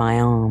folded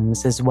my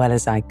arms as well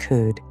as I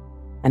could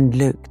and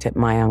looked at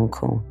my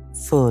uncle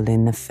full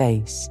in the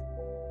face.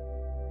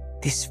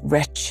 "This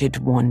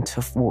wretched want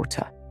of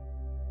water,"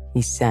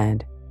 he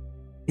said,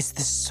 "is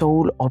the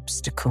sole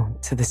obstacle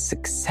to the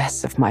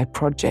success of my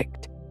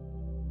project.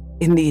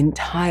 In the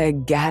entire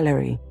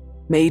gallery,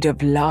 made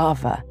of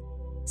lava,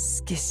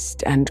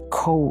 schist and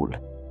coal,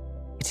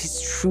 it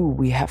is true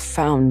we have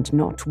found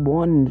not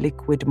one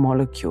liquid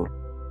molecule.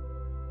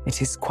 It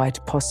is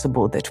quite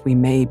possible that we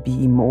may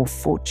be more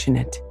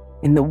fortunate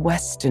in the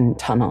western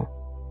tunnel."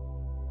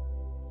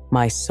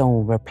 My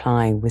sole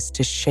reply was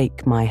to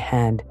shake my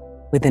head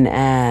with an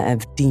air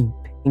of deep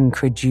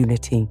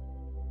incredulity.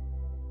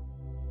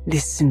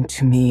 "Listen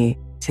to me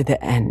to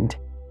the end,"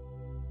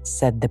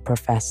 said the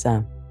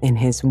professor in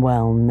his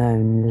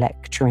well-known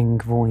lecturing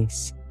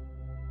voice.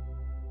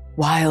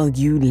 "While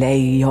you lay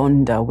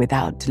yonder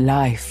without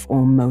life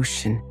or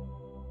motion,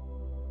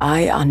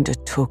 I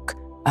undertook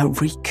a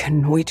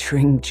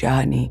reconnoitering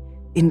journey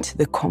into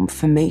the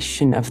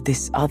conformation of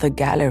this other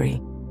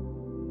gallery.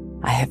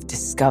 I have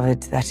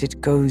discovered that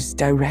it goes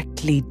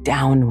directly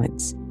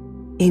downwards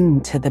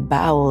into the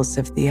bowels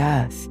of the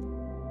earth,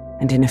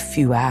 and in a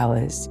few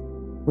hours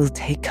will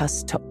take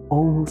us to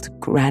old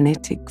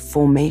granitic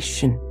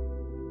formation.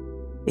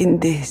 In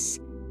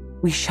this,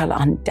 we shall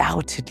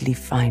undoubtedly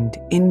find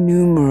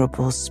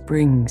innumerable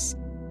springs.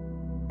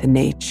 The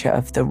nature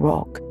of the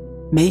rock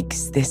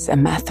makes this a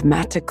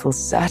mathematical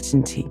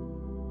certainty,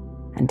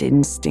 and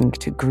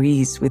instinct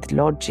agrees with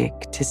logic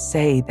to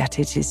say that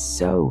it is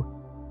so.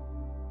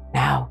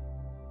 Now,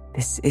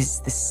 this is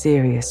the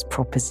serious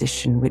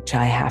proposition which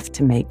I have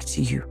to make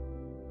to you.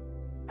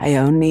 I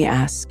only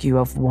ask you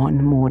of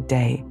one more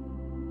day.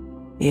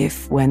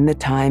 If, when the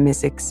time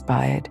is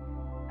expired,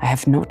 I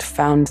have not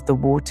found the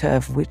water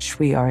of which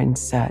we are in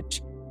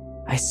search,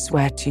 I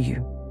swear to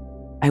you,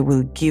 I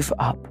will give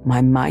up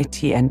my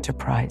mighty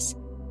enterprise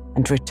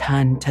and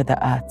return to the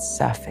earth's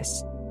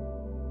surface."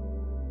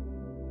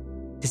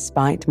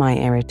 Despite my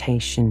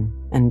irritation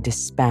and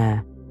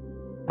despair,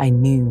 I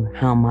knew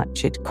how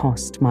much it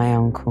cost my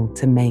uncle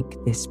to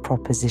make this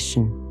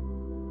proposition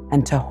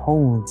and to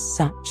hold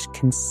such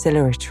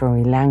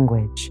conciliatory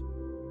language.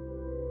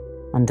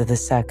 Under the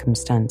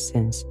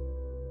circumstances,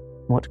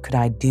 what could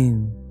I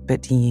do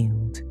but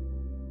yield?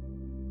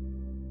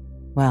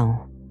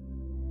 "Well,"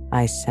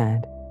 I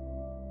said,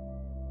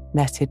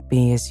 "let it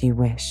be as you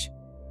wish,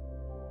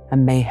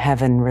 and may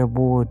heaven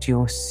reward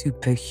your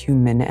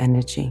superhuman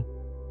energy.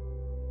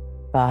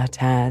 But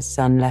as,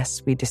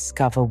 unless we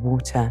discover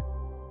water,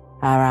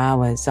 our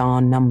hours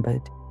are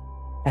numbered,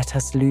 let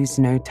us lose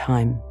no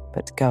time,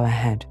 but go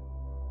ahead."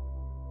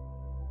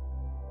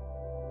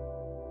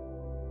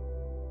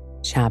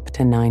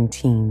 Chapter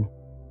 19.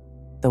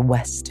 The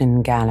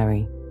Western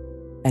Gallery,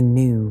 a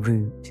New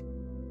Route.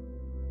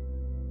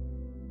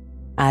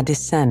 Our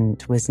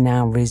descent was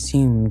now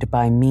resumed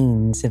by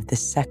means of the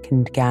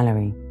second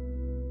gallery.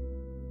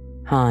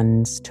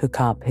 Hans took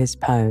up his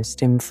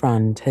post in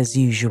front as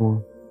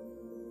usual.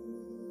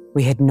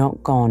 We had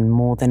not gone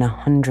more than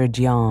 100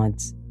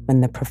 yards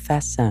when the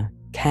professor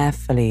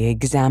carefully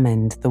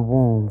examined the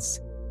walls.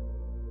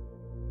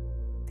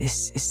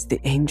 "This is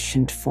the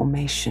ancient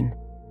formation,"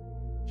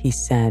 he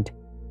said.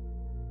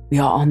 "We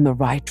are on the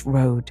right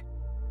road.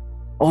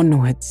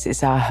 Onwards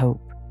is our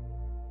hope."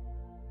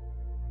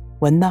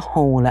 When the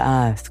whole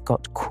earth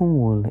got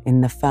cool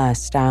in the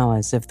first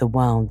hours of the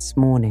world's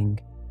morning,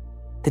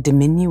 the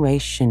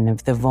diminution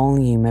of the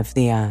volume of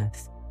the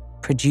earth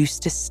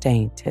produced a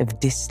state of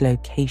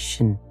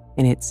dislocation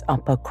in its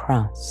upper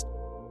crust,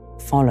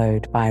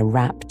 followed by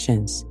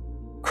ruptures,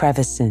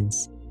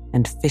 crevices,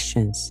 and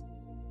fissures.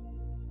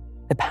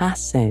 The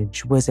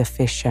passage was a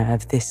fissure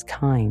of this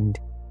kind,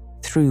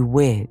 through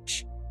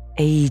which,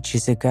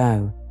 ages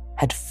ago,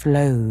 had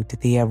flowed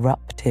the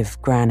eruptive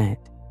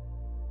granite.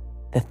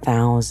 The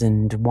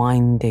 1,000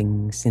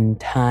 windings and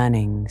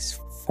turnings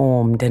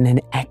formed an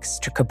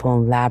inextricable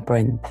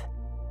labyrinth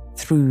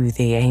through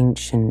the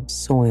ancient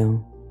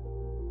soil.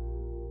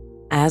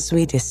 As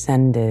we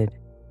descended,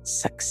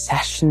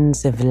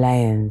 successions of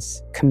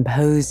layers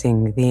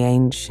composing the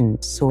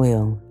ancient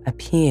soil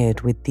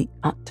appeared with the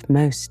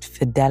utmost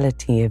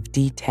fidelity of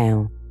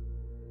detail.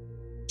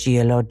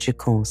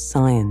 Geological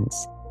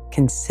science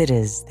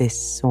considers this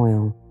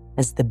soil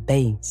as the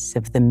base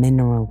of the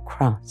mineral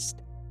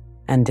crust,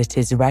 and it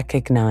is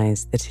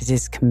recognized that it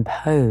is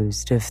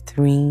composed of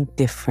 3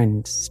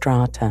 different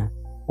strata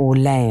or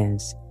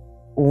layers,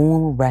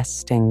 all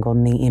resting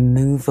on the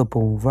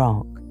immovable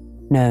rock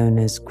known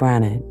as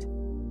granite.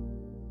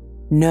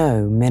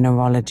 No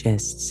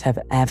mineralogists have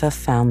ever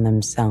found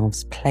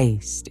themselves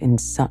placed in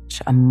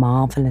such a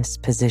marvelous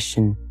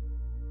position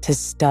to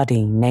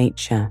study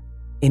nature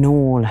in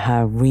all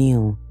her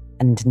real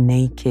and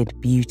naked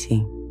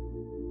beauty.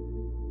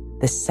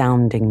 The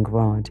sounding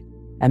rod,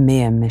 a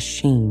mere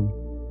machine,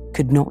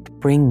 could not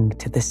bring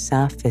to the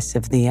surface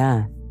of the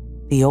earth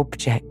the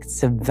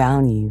objects of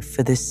value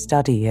for the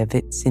study of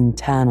its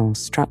internal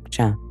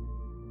structure,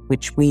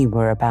 which we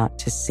were about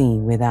to see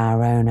with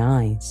our own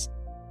eyes,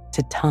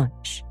 to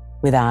touch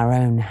with our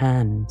own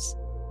hands.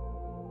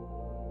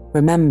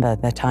 Remember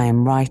that I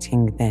am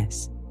writing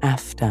this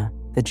after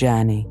the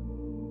journey.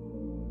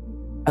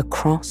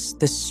 Across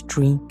the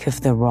streak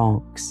of the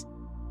rocks,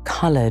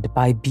 coloured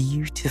by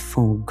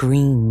beautiful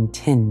green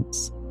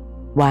tints,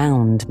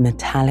 wound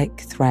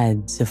metallic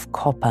threads of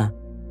copper,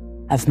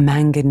 of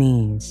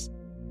manganese,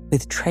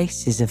 with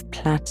traces of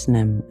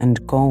platinum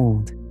and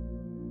gold.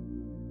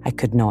 I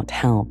could not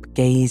help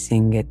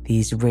gazing at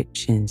these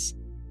riches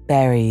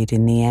buried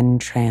in the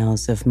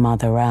entrails of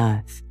Mother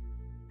Earth,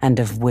 and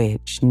of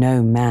which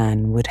no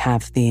man would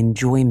have the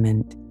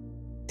enjoyment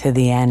to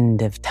the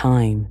end of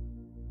time.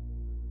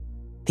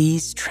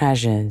 These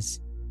treasures,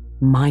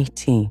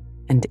 mighty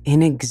and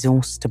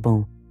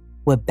inexhaustible,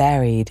 were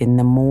buried in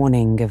the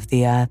morning of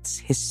the earth's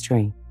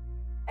history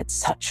at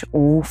such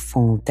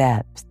awful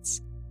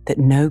depths that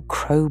no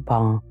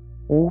crowbar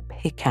or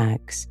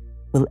pickaxe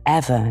will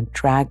ever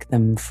drag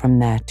them from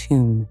their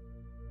tomb.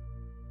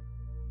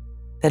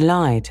 The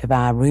light of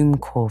our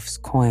Ruhmkorff's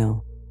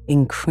coil,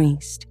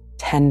 increased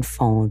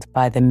tenfold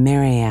by the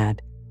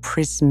myriad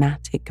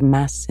prismatic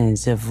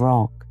masses of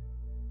rock,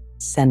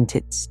 sent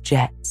its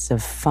jets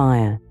of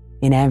fire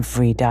in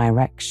every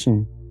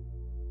direction,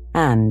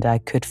 and I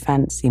could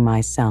fancy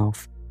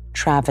myself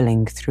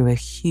travelling through a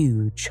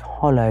huge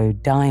hollow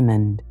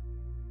diamond,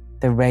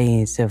 the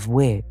rays of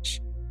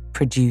which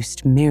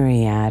produced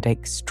myriad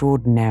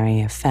extraordinary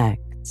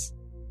effects.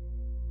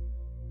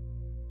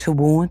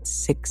 Towards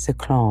 6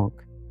 o'clock,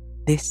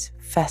 this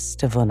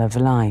festival of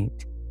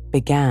light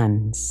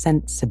began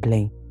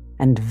sensibly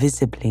and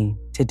visibly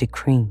to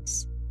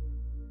decrease,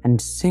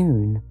 and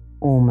soon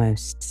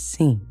almost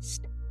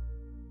ceased.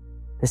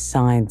 The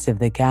sides of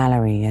the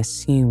gallery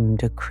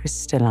assumed a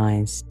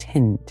crystallized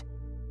tint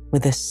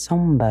with a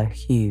sombre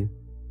hue.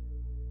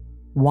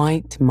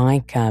 White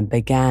mica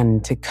began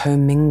to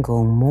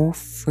commingle more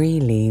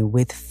freely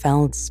with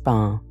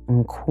feldspar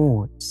and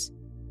quartz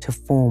to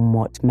form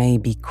what may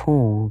be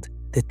called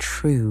the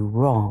true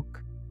rock,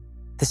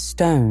 the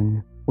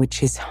stone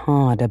which is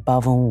hard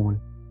above all,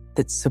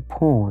 that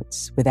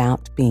supports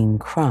without being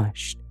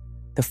crushed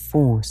the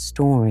 4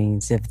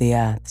 stories of the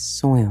earth's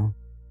soil.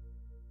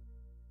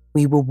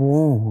 We were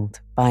walled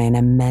by an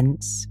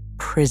immense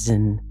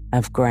prison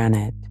of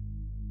granite.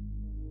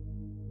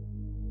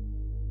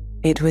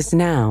 It was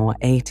now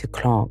 8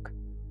 o'clock,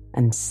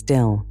 and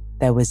still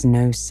there was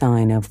no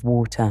sign of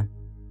water.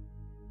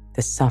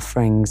 The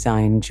sufferings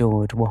I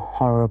endured were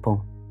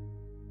horrible.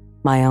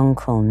 My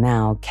uncle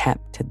now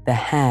kept at the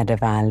head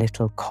of our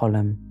little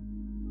column.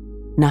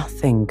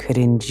 Nothing could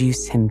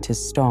induce him to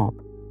stop.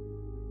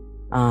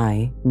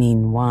 I,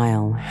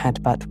 meanwhile,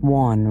 had but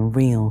one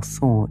real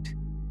thought.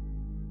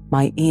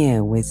 My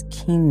ear was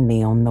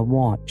keenly on the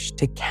watch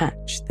to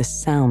catch the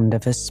sound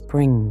of a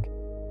spring,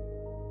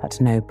 but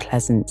no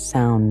pleasant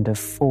sound of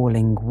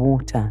falling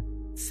water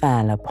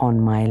fell upon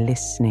my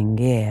listening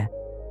ear.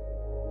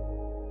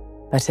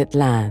 But at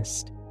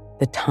last,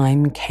 the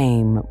time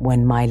came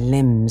when my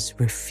limbs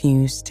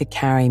refused to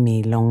carry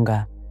me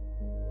longer.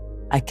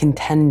 I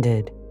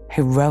contended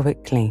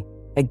heroically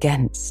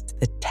against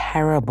the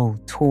terrible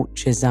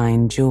tortures I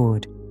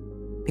endured,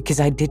 because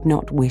I did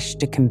not wish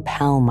to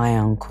compel my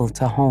uncle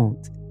to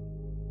halt.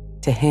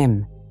 To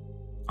him,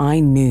 I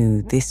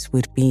knew this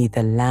would be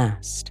the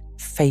last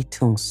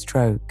fatal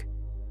stroke.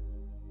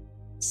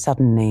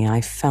 Suddenly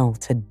I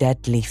felt a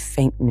deadly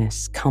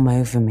faintness come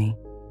over me.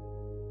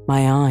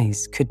 My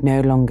eyes could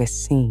no longer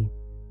see.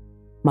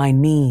 My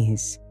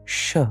knees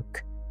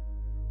shook.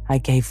 I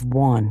gave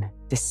one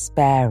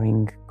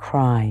despairing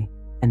cry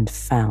and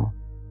fell.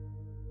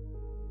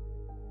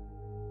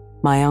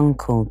 My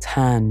uncle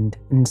turned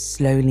and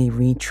slowly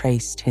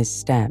retraced his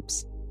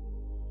steps.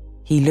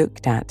 He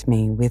looked at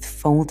me with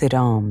folded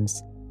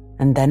arms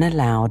and then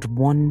allowed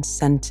one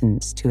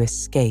sentence to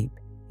escape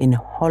in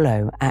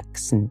hollow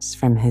accents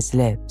from his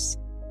lips.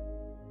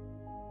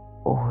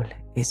 All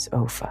is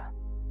over.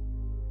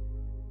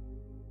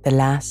 The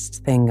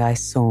last thing I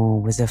saw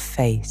was a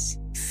face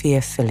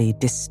fearfully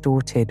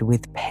distorted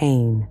with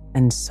pain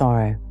and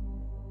sorrow,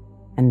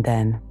 and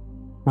then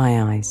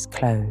my eyes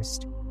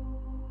closed.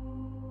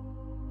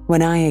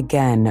 When I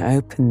again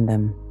opened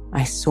them,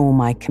 I saw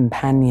my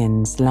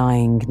companions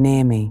lying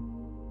near me,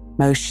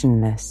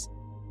 motionless,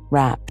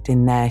 wrapped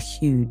in their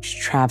huge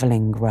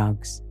travelling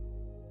rugs.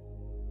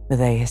 Were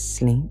they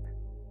asleep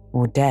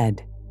or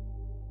dead?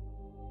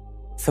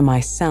 For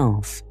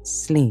myself,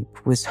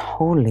 sleep was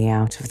wholly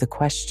out of the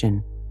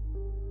question.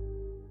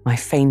 My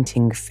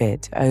fainting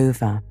fit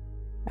over,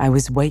 I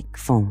was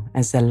wakeful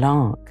as a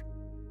lark.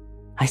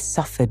 I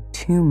suffered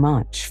too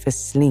much for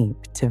sleep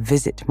to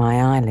visit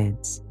my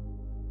eyelids.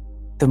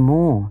 The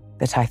more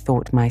that I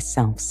thought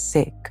myself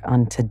sick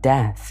unto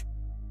death,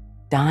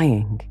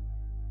 dying.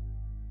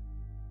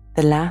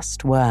 The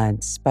last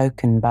words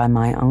spoken by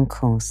my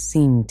uncle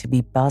seemed to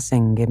be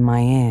buzzing in my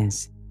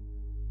ears.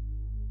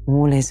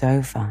 All is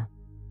over,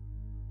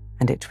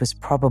 and it was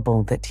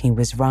probable that he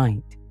was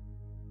right.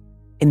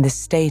 In the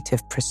state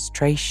of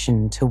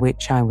prostration to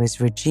which I was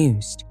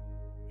reduced,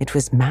 it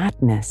was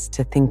madness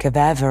to think of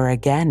ever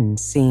again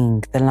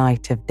seeing the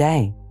light of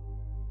day.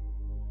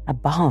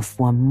 Above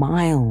were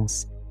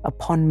miles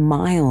upon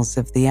miles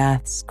of the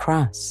earth's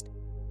crust.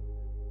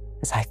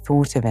 As I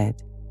thought of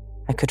it,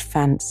 I could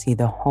fancy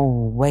the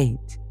whole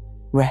weight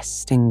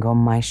resting on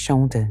my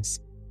shoulders.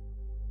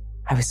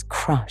 I was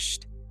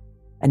crushed,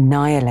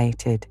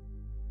 annihilated,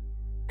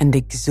 and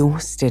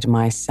exhausted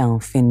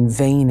myself in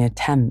vain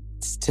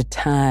attempts to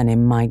turn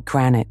in my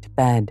granite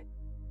bed.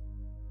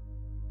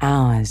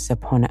 Hours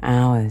upon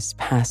hours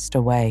passed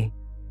away.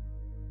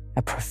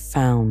 A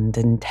profound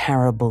and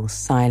terrible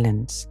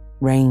silence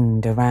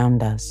reigned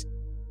around us,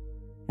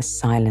 a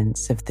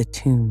silence of the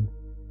tomb.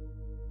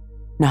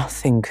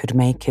 Nothing could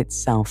make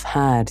itself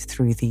heard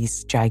through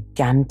these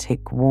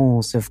gigantic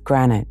walls of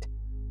granite.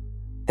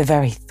 The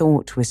very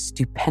thought was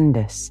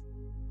stupendous.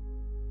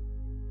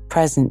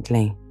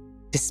 Presently,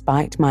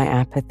 despite my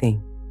apathy,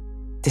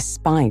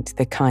 despite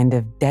the kind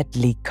of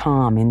deadly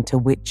calm into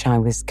which I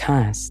was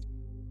cast,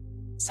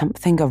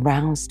 something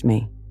aroused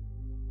me.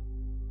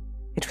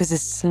 It was a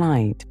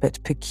slight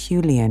but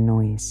peculiar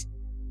noise.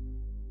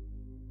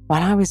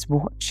 While I was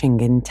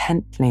watching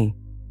intently,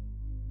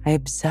 I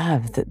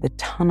observed that the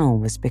tunnel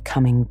was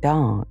becoming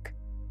dark.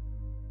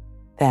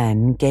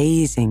 Then,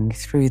 gazing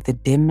through the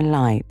dim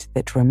light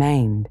that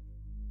remained,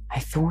 I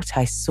thought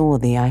I saw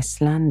the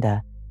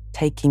Icelander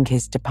taking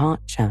his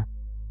departure,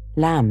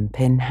 lamp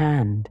in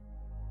hand.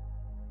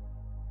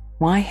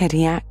 Why had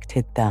he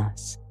acted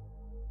thus?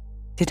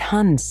 Did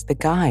Hans the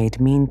guide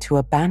mean to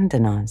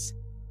abandon us?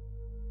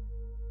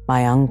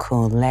 My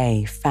uncle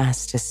lay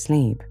fast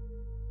asleep,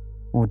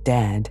 or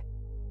dead.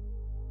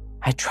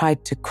 I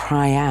tried to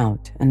cry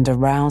out and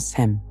arouse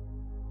him,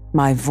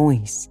 my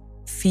voice,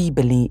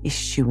 feebly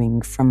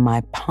issuing from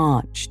my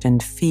parched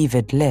and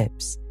fevered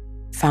lips,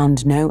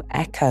 found no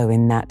echo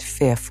in that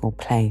fearful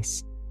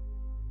place.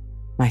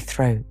 My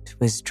throat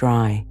was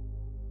dry,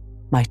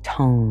 my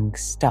tongue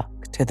stuck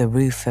to the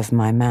roof of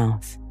my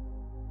mouth.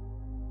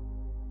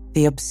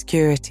 The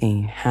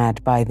obscurity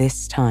had by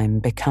this time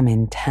become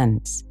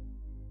intense,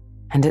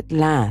 and at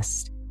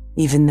last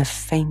even the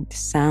faint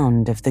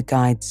sound of the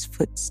guide's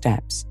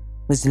footsteps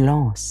was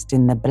lost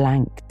in the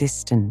blank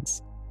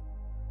distance.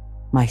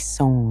 My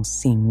soul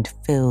seemed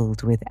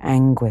filled with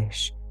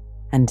anguish,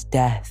 and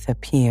death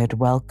appeared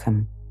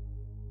welcome,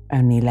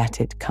 only let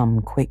it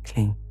come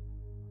quickly.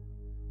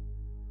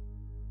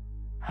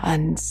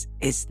 "Hans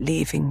is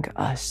leaving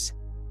us,"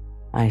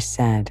 I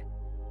said.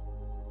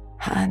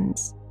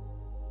 Hans,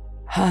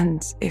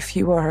 if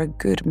you are a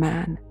good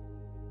man,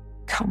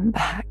 come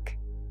back."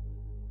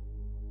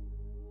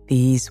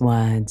 These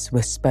words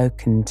were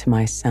spoken to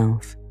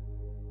myself.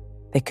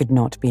 They could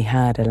not be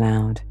heard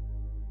aloud.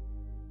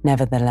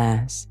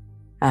 Nevertheless,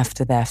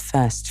 after their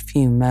first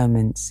few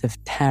moments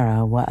of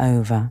terror were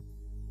over,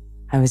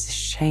 I was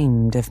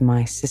ashamed of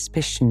my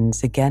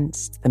suspicions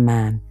against the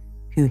man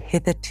who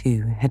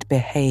hitherto had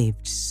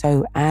behaved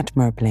so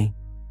admirably.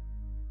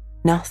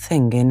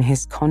 Nothing in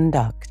his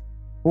conduct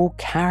or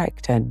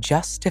character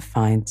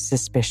justified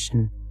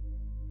suspicion.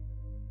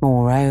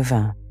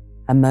 Moreover,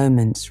 a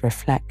moment's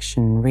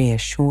reflection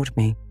reassured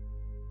me.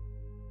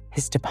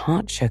 His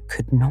departure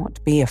could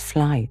not be a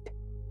flight.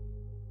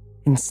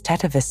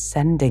 Instead of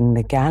ascending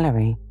the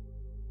gallery,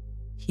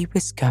 he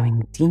was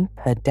going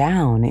deeper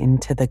down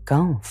into the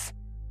gulf.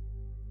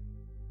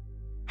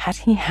 Had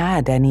he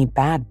had any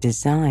bad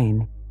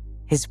design,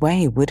 his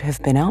way would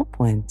have been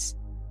upwards.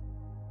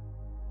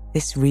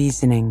 This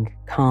reasoning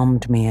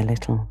calmed me a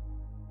little,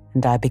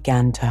 and I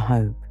began to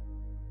hope.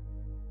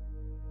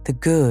 The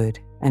good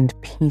and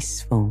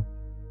peaceful,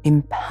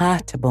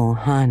 imperturbable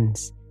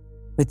Hans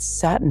would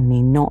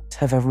certainly not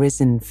have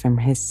arisen from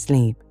his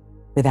sleep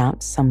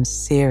without some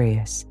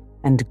serious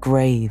and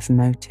grave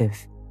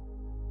motive.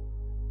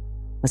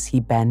 Was he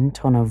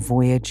bent on a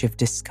voyage of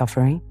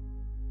discovery?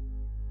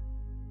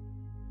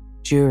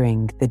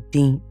 During the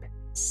deep,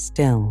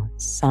 still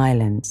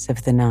silence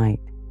of the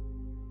night,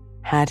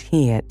 had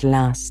he at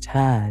last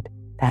heard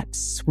that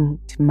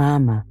sweet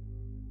murmur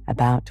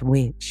about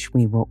which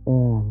we were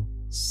all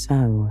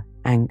so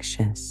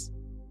anxious?